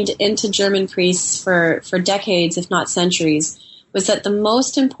trained into German priests for decades, if not centuries, was that the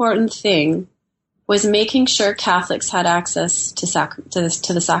most important thing was making sure Catholics had access to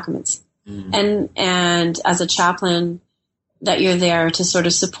the sacraments. And as a chaplain, that you're there to sort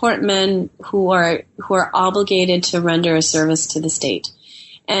of support men who are obligated to render a service to the state.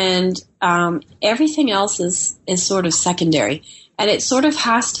 And everything else is sort of secondary. And it sort of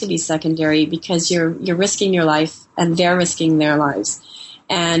has to be secondary, because you're risking your life and they're risking their lives.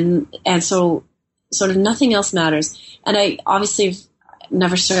 And so sort of nothing else matters. And I obviously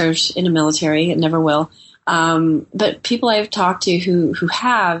never served in a military and never will. But people I've talked to who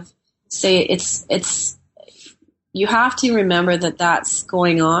have say it's you have to remember that that's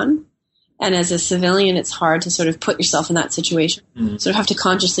going on. And as a civilian, it's hard to sort of put yourself in that situation. Sort of have to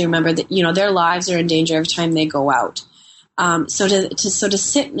consciously remember that, their lives are in danger every time they go out. So to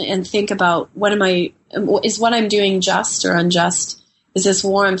sit and think about is what I'm doing just or unjust? Is this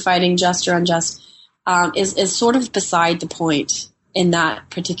war I'm fighting just or unjust? Is sort of beside the point in that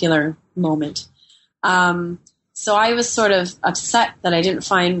particular moment. So I was sort of upset that I didn't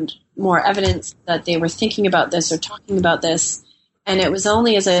find more evidence that they were thinking about this or talking about this. And it was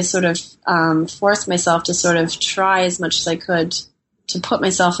only as I sort of forced myself to sort of try as much as I could to put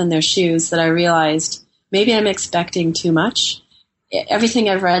myself in their shoes that I realized maybe I'm expecting too much. Everything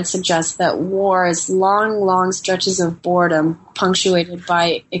I've read suggests that war is long, long stretches of boredom punctuated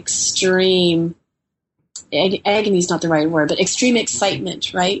by extreme, agony is not the right word, but extreme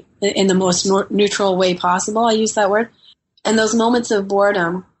excitement, right? In the most neutral way possible. I use that word. And those moments of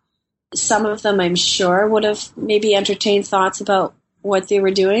boredom, some of them I'm sure would have maybe entertained thoughts about what they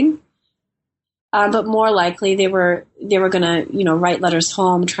were doing. But more likely they were going to, write letters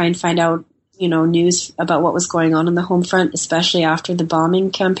home, try and find out, news about what was going on the home front, especially after the bombing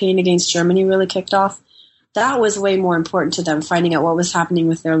campaign against Germany really kicked off. That was way more important to them, finding out what was happening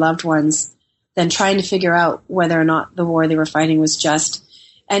with their loved ones, than trying to figure out whether or not the war they were fighting was just.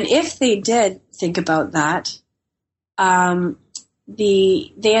 And if they did think about that,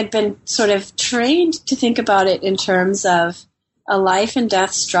 they had been sort of trained to think about it in terms of a life and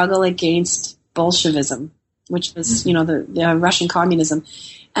death struggle against Bolshevism, which was, the Russian communism.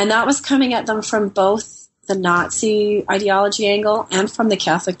 And that was coming at them from both the Nazi ideology angle and from the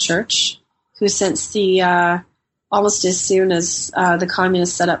Catholic Church, who since almost as soon as the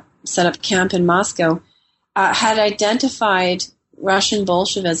communists set up camp in Moscow, had identified Russian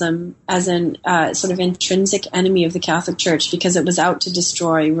Bolshevism as an sort of intrinsic enemy of the Catholic Church because it was out to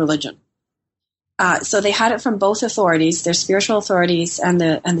destroy religion. So they had it from both authorities, their spiritual authorities and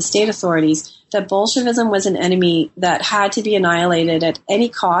the state authorities, that Bolshevism was an enemy that had to be annihilated at any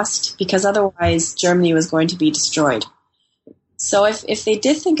cost because otherwise Germany was going to be destroyed. So if they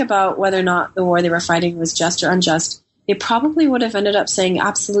did think about whether or not the war they were fighting was just or unjust, they probably would have ended up saying,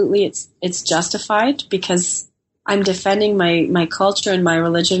 absolutely, it's justified because I'm defending my culture and my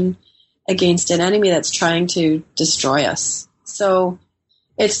religion against an enemy that's trying to destroy us. So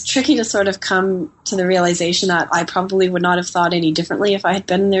it's tricky to sort of come to the realization that I probably would not have thought any differently if I had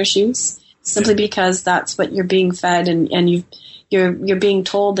been in their shoes, simply because that's what you're being fed, and you're being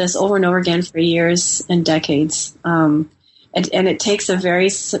told this over and over again for years and decades. And it takes a very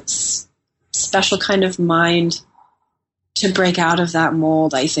special kind of mind to break out of that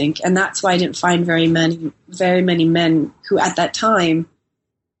mold, I think. And that's why I didn't find very many men who at that time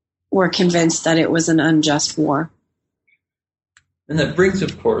were convinced that it was an unjust war. And that brings,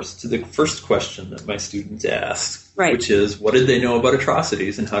 of course, to the first question that my students ask, right, which is, what did they know about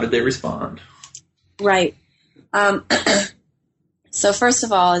atrocities and how did they respond? Right. So first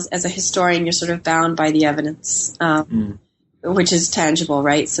of all, as a historian, you're sort of bound by the evidence, which is tangible,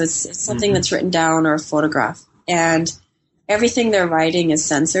 right? So it's something that's written down or a photograph. And everything they're writing is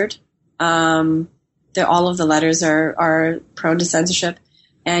censored. All of the letters are prone to censorship.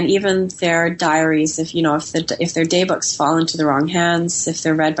 And even their diaries, if their daybooks fall into the wrong hands, if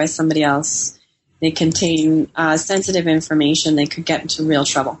they're read by somebody else, they contain sensitive information, they could get into real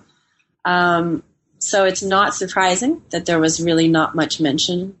trouble. So it's not surprising that there was really not much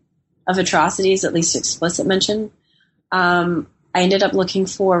mention of atrocities, at least explicit mention. I ended up looking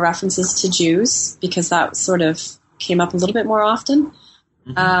for references to Jews because that sort of came up a little bit more often.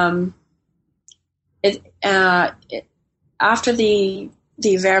 After the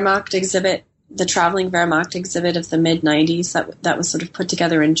Wehrmacht exhibit, the traveling Wehrmacht exhibit of the mid-90s that was sort of put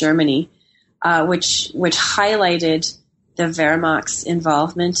together in Germany, which highlighted the Wehrmacht's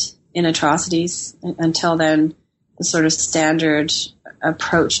involvement in atrocities. Until then, the sort of standard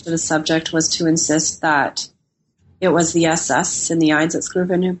approach to the subject was to insist that it was the SS and the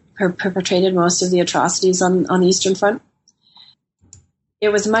Einsatzgruppen who perpetrated most of the atrocities on the Eastern Front. It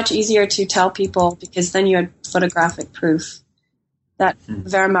was much easier to tell people because then you had photographic proof that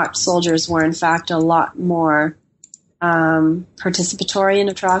Wehrmacht soldiers were in fact a lot more participatory in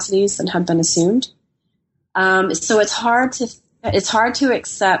atrocities than had been assumed. So it's hard to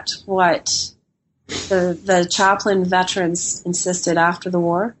accept what the chaplain veterans insisted after the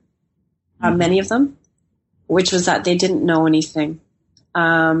war, many of them, which was that they didn't know anything.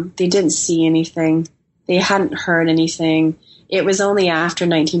 They didn't see anything. They hadn't heard anything. It was only after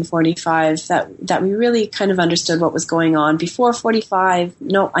 1945 that we really kind of understood what was going on. Before 45,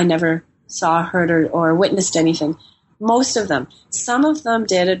 no, I never saw, heard, or witnessed anything. Most of them. Some of them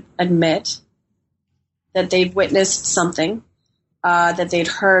did admit that they'd witnessed something, that they'd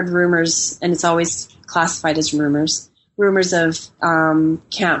heard rumors, and it's always classified as rumors of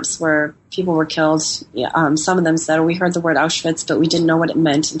camps where people were killed. Some of them said, we heard the word Auschwitz, but we didn't know what it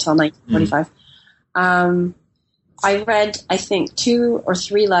meant until 1945. I read, I think, 2 or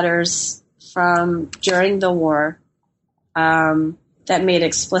 3 letters from during the war that made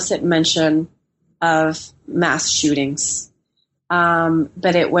explicit mention of mass shootings.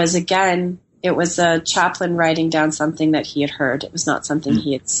 But it was a chaplain writing down something that he had heard. It was not something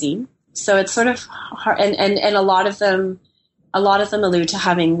he had seen. So it's sort of hard, and a lot of them allude to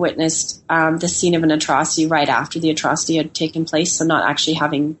having witnessed the scene of an atrocity right after the atrocity had taken place, so not actually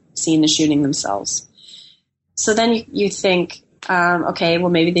having seen the shooting themselves. So then you think, okay,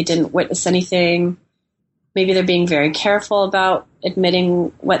 well, maybe they didn't witness anything. Maybe they're being very careful about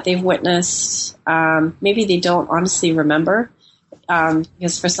admitting what they've witnessed. Maybe they don't honestly remember,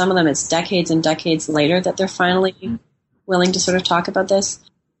 because for some of them it's decades and decades later that they're finally willing to sort of talk about this.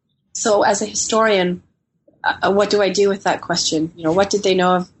 So as a historian, what do I do with that question? What did they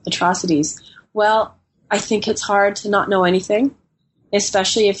know of atrocities? Well, I think it's hard to not know anything,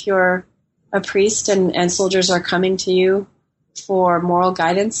 especially if you're a priest and soldiers are coming to you for moral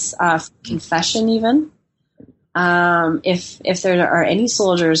guidance, confession even. If there are any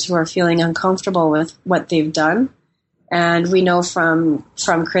soldiers who are feeling uncomfortable with what they've done, and we know from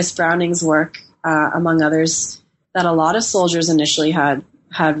Chris Browning's work, among others, that a lot of soldiers initially had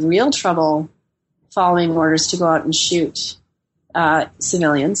real trouble following orders to go out and shoot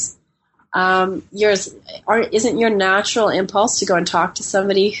civilians. Isn't your natural impulse to go and talk to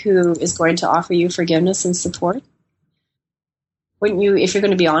somebody who is going to offer you forgiveness and support? Wouldn't you, if you're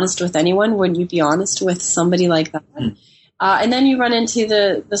going to be honest with anyone, wouldn't you be honest with somebody like that? And then you run into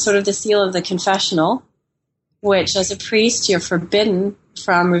the sort of the seal of the confessional, which as a priest, you're forbidden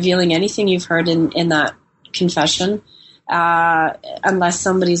from revealing anything you've heard in that confession, unless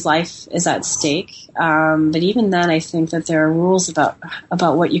somebody's life is at stake. But even then, I think that there are rules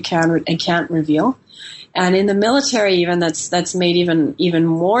about what you can and can't reveal. And in the military, even that's made even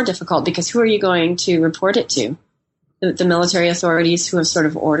more difficult, because who are you going to report it to? The military authorities who have sort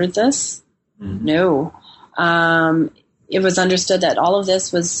of ordered this? Mm-hmm. No. It was understood that all of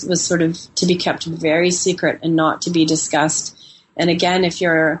this was sort of to be kept very secret and not to be discussed. And again, if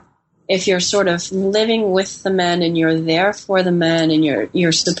you're sort of living with the men and you're there for the men and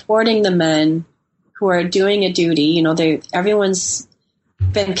you're supporting the men who are doing a duty, everyone's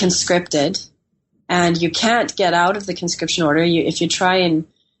been conscripted, and you can't get out of the conscription order. If you try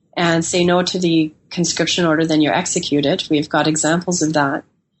and say no to the conscription order, then you're executed. We've got examples of that.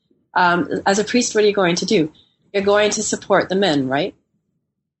 As a priest, what are you going to do? You're going to support the men, right?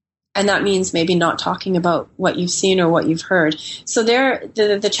 And that means maybe not talking about what you've seen or what you've heard. So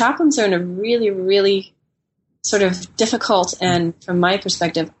the chaplains are in a really, really sort of difficult and, from my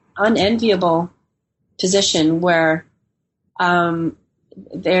perspective, unenviable position where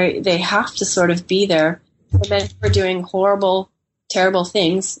they have to sort of be there for men who are doing horrible, terrible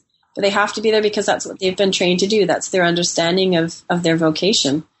things, but they have to be there because that's what they've been trained to do. That's their understanding of their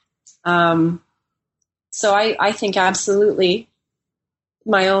vocation. So I think absolutely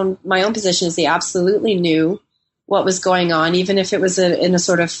my own position is they absolutely knew what was going on, even if it was in a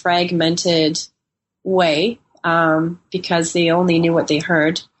sort of fragmented way, because they only knew what they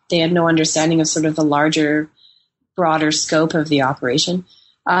heard. They had no understanding of sort of the larger, broader scope of the operation.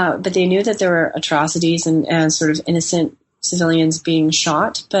 But they knew that there were atrocities and sort of innocent civilians being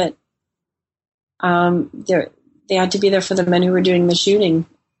shot, but they had to be there for the men who were doing the shooting.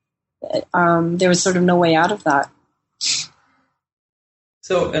 There was sort of no way out of that.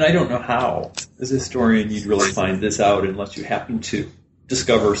 So, and I don't know how, as a historian, you'd really find this out unless you happen to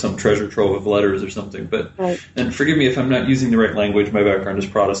discover some treasure trove of letters or something. But, right. And forgive me if I'm not using the right language, my background is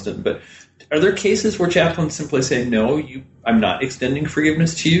Protestant, but are there cases where chaplains simply say, no, I'm not extending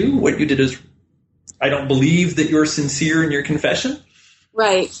forgiveness to you? What you did is, I don't believe that you're sincere in your confession?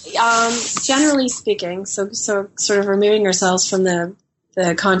 Right. Generally speaking, so sort of removing ourselves from the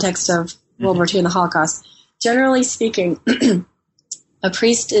context of World War II and the Holocaust, generally speaking, a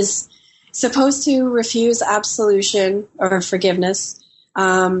priest is supposed to refuse absolution or forgiveness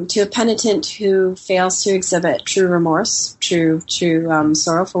to a penitent who fails to exhibit true remorse, true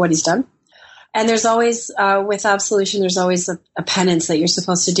sorrow for what he's done. And there's always, with absolution, there's always a penance that you're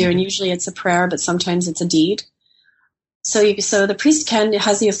supposed to do, and usually it's a prayer, but sometimes it's a deed. So the priest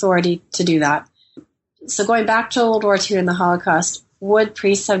has the authority to do that. So going back to World War II and the Holocaust, would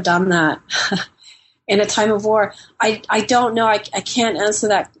priests have done that in a time of war? I don't know. I can't answer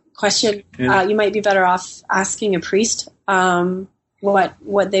that question. Yeah. You might be better off asking a priest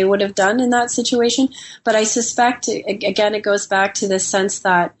what they would have done in that situation. But I suspect, again, it goes back to this sense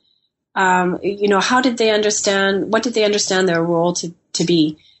that, how did they understand, what did they understand their role to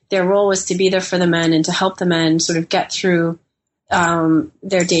be? Their role was to be there for the men and to help the men sort of get through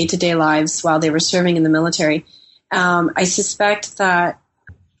their day-to-day lives while they were serving in the military. I suspect that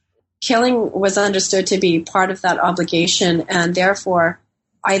killing was understood to be part of that obligation, and therefore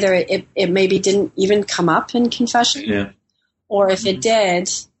either it maybe didn't even come up in confession, or if it did,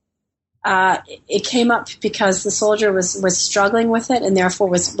 it came up because the soldier was struggling with it and therefore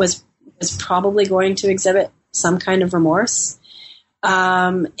was probably going to exhibit some kind of remorse,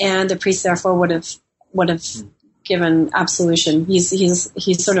 and the priest therefore would have given absolution.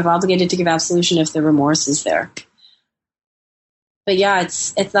 He's sort of obligated to give absolution if the remorse is there. But yeah,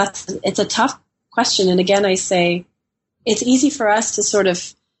 it's a tough question. And again, I say it's easy for us to sort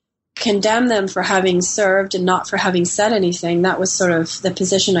of condemn them for having served and not for having said anything. That was sort of the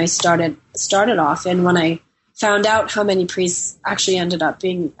position I started off in when I found out how many priests actually ended up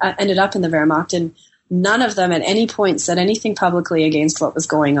in the Wehrmacht, and none of them at any point said anything publicly against what was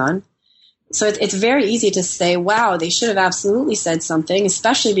going on. So it's very easy to say, wow, they should have absolutely said something,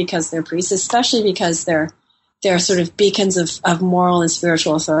 especially because they're priests, especially because they're sort of beacons of moral and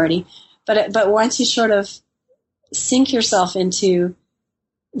spiritual authority. But once you sort of sink yourself into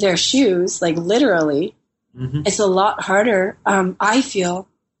their shoes, like literally, it's a lot harder, I feel,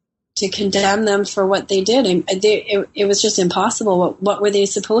 to condemn them for what they did. It was just impossible. What were they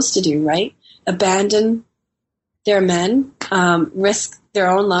supposed to do, right? Abandon their men, risk their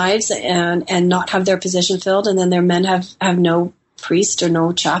own lives and not have their position filled, and then their men have no priest or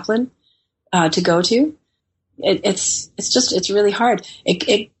no chaplain to go to. It's really hard.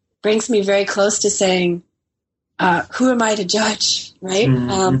 It brings me very close to saying, who am I to judge, right?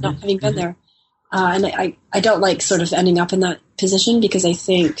 Not having been there. And I don't like sort of ending up in that position, because I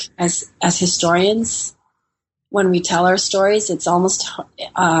think as historians, when we tell our stories, it's almost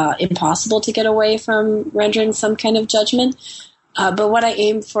impossible to get away from rendering some kind of judgment. But what I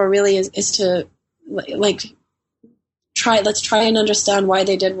aim for really is to let's try and understand why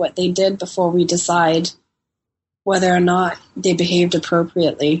they did what they did before we decide whether or not they behaved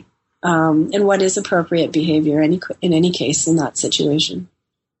appropriately, and what is appropriate behavior in any case in that situation.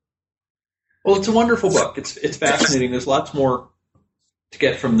 Well, it's a wonderful book. It's fascinating. There's lots more to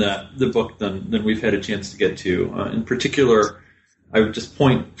get from the book than we've had a chance to get to. In particular, I would just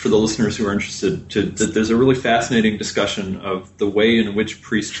point for the listeners who are interested that there's a really fascinating discussion of the way in which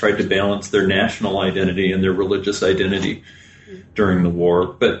priests tried to balance their national identity and their religious identity during the war.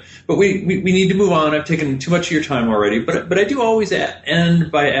 But we need to move on. I've taken too much of your time already. But I do always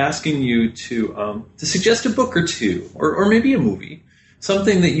end by asking you to suggest a book or two, or maybe a movie,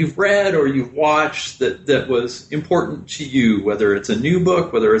 something that you've read or you've watched that was important to you, whether it's a new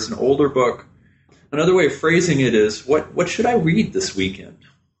book, whether it's an older book. Another way of phrasing it is, what should I read this weekend?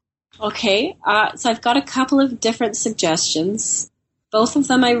 Okay, so I've got a couple of different suggestions. Both of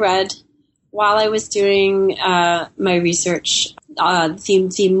them I read while I was doing my research.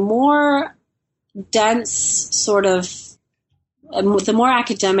 The more dense sort of, the more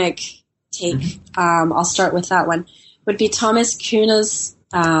academic take, I'll start with that one, would be Thomas Kuhn's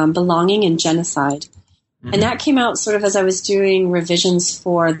Belonging and Genocide. Mm-hmm. And that came out sort of as I was doing revisions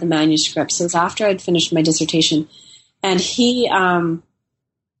for the manuscript. So it was after I'd finished my dissertation. And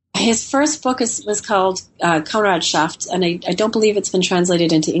his first book was called Kameradschaft, and I don't believe it's been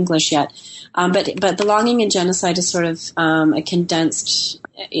translated into English yet. But Belonging and Genocide is sort of a condensed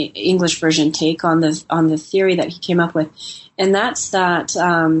English version take on the theory that he came up with. And that's that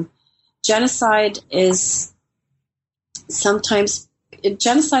genocide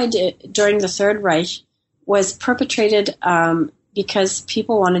during the Third Reich was perpetrated because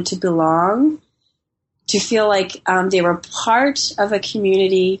people wanted to belong, to feel like they were part of a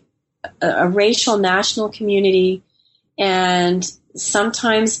community, a racial, national community, and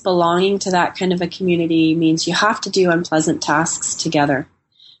sometimes belonging to that kind of a community means you have to do unpleasant tasks together.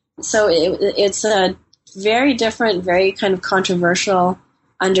 So it's a very different, very kind of controversial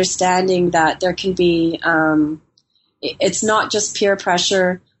understanding that there can be, it's not just peer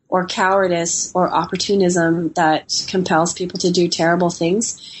pressure or cowardice or opportunism that compels people to do terrible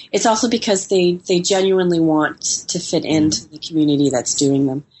things. It's also because they genuinely want to fit into the community that's doing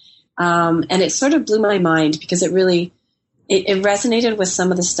them. And it sort of blew my mind because it really, it resonated with some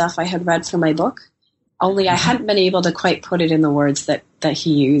of the stuff I had read for my book, only I hadn't been able to quite put it in the words that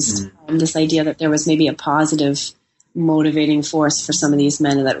he used. This idea that there was maybe a positive motivating force for some of these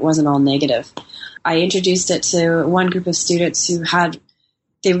men and that it wasn't all negative. I introduced it to one group of students who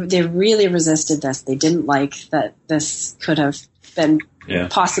they really resisted this. They didn't like that this could have been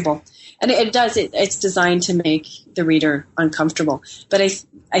possible. And it's designed to make the reader uncomfortable. But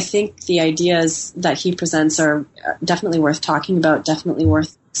I think the ideas that he presents are definitely worth talking about, definitely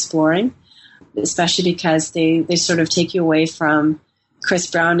worth exploring, especially because they sort of take you away from Chris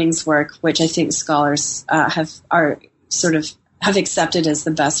Browning's work, which I think scholars have accepted as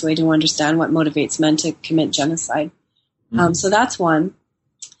the best way to understand what motivates men to commit genocide. So that's one.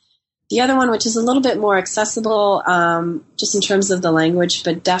 The other one, which is a little bit more accessible, just in terms of the language,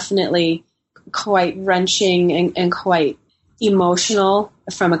 but definitely quite wrenching and quite emotional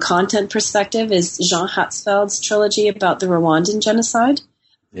from a content perspective, is Jean Hatzfeld's trilogy about the Rwandan genocide.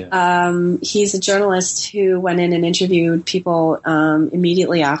 Yeah. He's a journalist who went in and interviewed people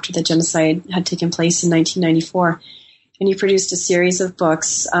immediately after the genocide had taken place in 1994. And he produced a series of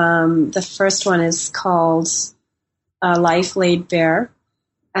books. The first one is called Life Laid Bare.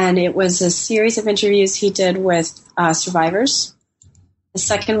 And it was a series of interviews he did with survivors. The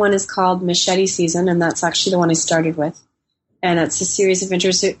second one is called Machete Season, and that's actually the one I started with. And it's a series of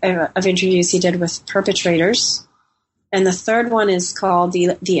interviews he did with perpetrators. And the third one is called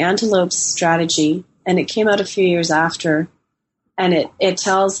The Antelope's Strategy, and it came out a few years after. And it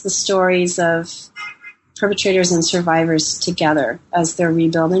tells the stories of perpetrators and survivors together as they're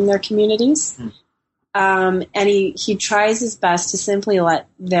rebuilding their communities. And he tries his best to simply let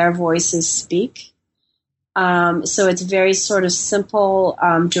their voices speak. So it's very sort of simple,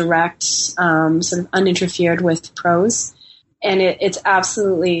 direct, sort of uninterfered with prose. And it's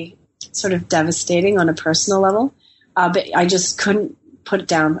absolutely sort of devastating on a personal level. But I just couldn't put it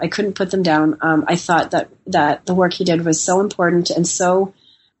down. I couldn't put them down. I thought that the work he did was so important and so,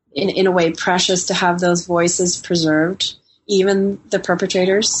 in a way, precious to have those voices preserved, even the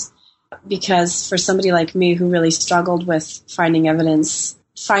perpetrators. Because for somebody like me who really struggled with finding evidence,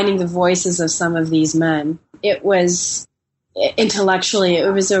 finding the voices of some of these men, it was intellectually,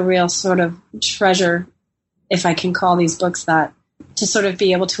 it was a real sort of treasure, if I can call these books that, to sort of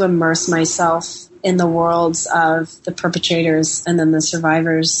be able to immerse myself in the worlds of the perpetrators and then the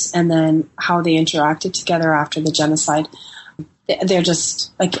survivors, and then how they interacted together after the genocide. They're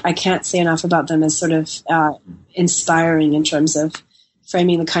just, I can't say enough about them as sort of inspiring in terms of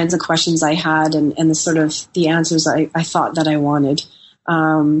framing the kinds of questions I had and the sort of the answers I thought that I wanted.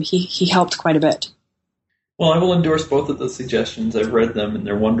 He helped quite a bit. Well, I will endorse both of those suggestions. I've read them and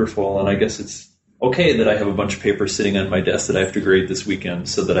they're wonderful, and I guess it's okay that I have a bunch of papers sitting on my desk that I have to grade this weekend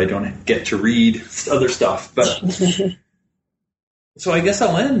so that I don't get to read other stuff. But so I guess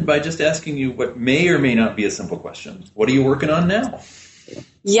I'll end by just asking you what may or may not be a simple question. What are you working on now?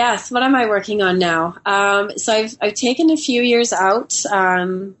 Yes, what am I working on now? So I've taken a few years out.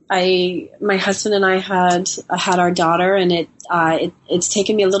 My husband and I had our daughter, and it's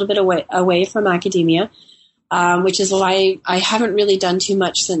taken me a little bit away from academia, which is why I haven't really done too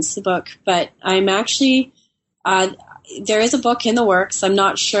much since the book. But I'm actually there is a book in the works. I'm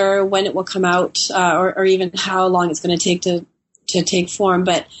not sure when it will come out, or even how long it's going to take to take form.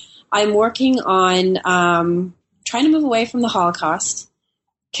 But I'm working on trying to move away from the Holocaust,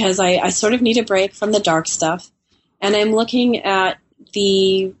 because I sort of need a break from the dark stuff. And I'm looking at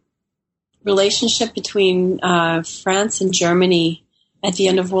the relationship between France and Germany at the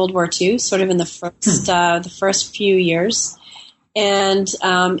end of World War II, sort of in the first few years. And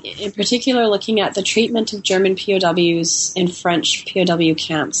in particular, looking at the treatment of German POWs in French POW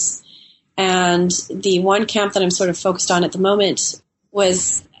camps. And the one camp that I'm sort of focused on at the moment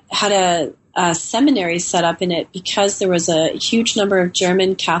had a seminary set up in it, because there was a huge number of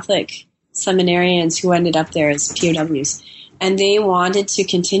German Catholic seminarians who ended up there as POWs. And they wanted to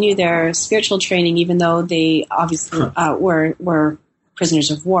continue their spiritual training, even though they obviously were prisoners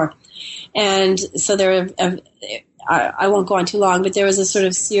of war. And so I won't go on too long, but there was a sort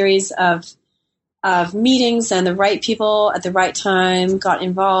of series of meetings, and the right people at the right time got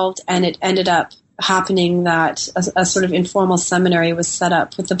involved, and it ended up happening that a sort of informal seminary was set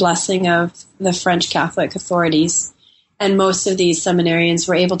up with the blessing of the French Catholic authorities, and most of these seminarians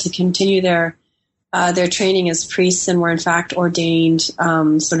were able to continue their training as priests and were in fact ordained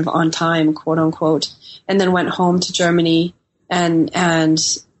sort of on time, quote unquote, and then went home to Germany and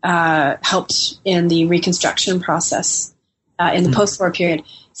helped in the reconstruction process in the post-war period.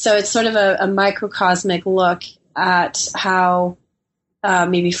 So it's sort of a microcosmic look at how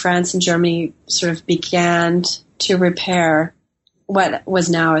maybe France and Germany sort of began to repair what was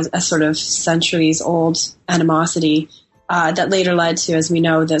now a sort of centuries-old animosity that later led to, as we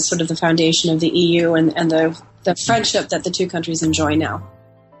know, the sort of the foundation of the EU and the friendship that the two countries enjoy now.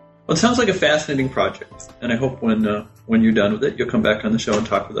 Well, it sounds like a fascinating project, and I hope when you're done with it, you'll come back on the show and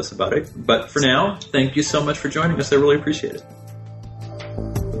talk with us about it. But for now, thank you so much for joining us. I really appreciate it.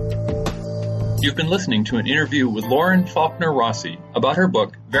 You've been listening to an interview with Lauren Faulkner Rossi about her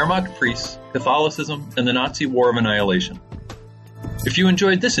book, Wehrmacht Priests, Catholicism, and the Nazi War of Annihilation. If you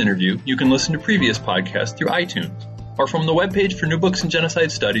enjoyed this interview, you can listen to previous podcasts through iTunes or from the webpage for New Books in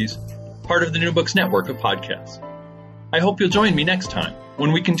Genocide Studies, part of the New Books network of podcasts. I hope you'll join me next time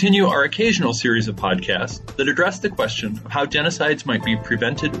when we continue our occasional series of podcasts that address the question of how genocides might be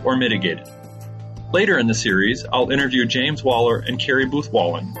prevented or mitigated. Later in the series, I'll interview James Waller and Carrie Booth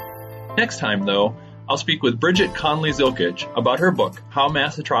Wallen. Next time, though, I'll speak with Bridget Conley-Zilkich about her book, How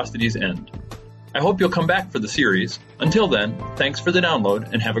Mass Atrocities End. I hope you'll come back for the series. Until then, thanks for the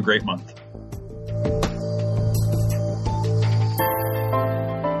download and have a great month.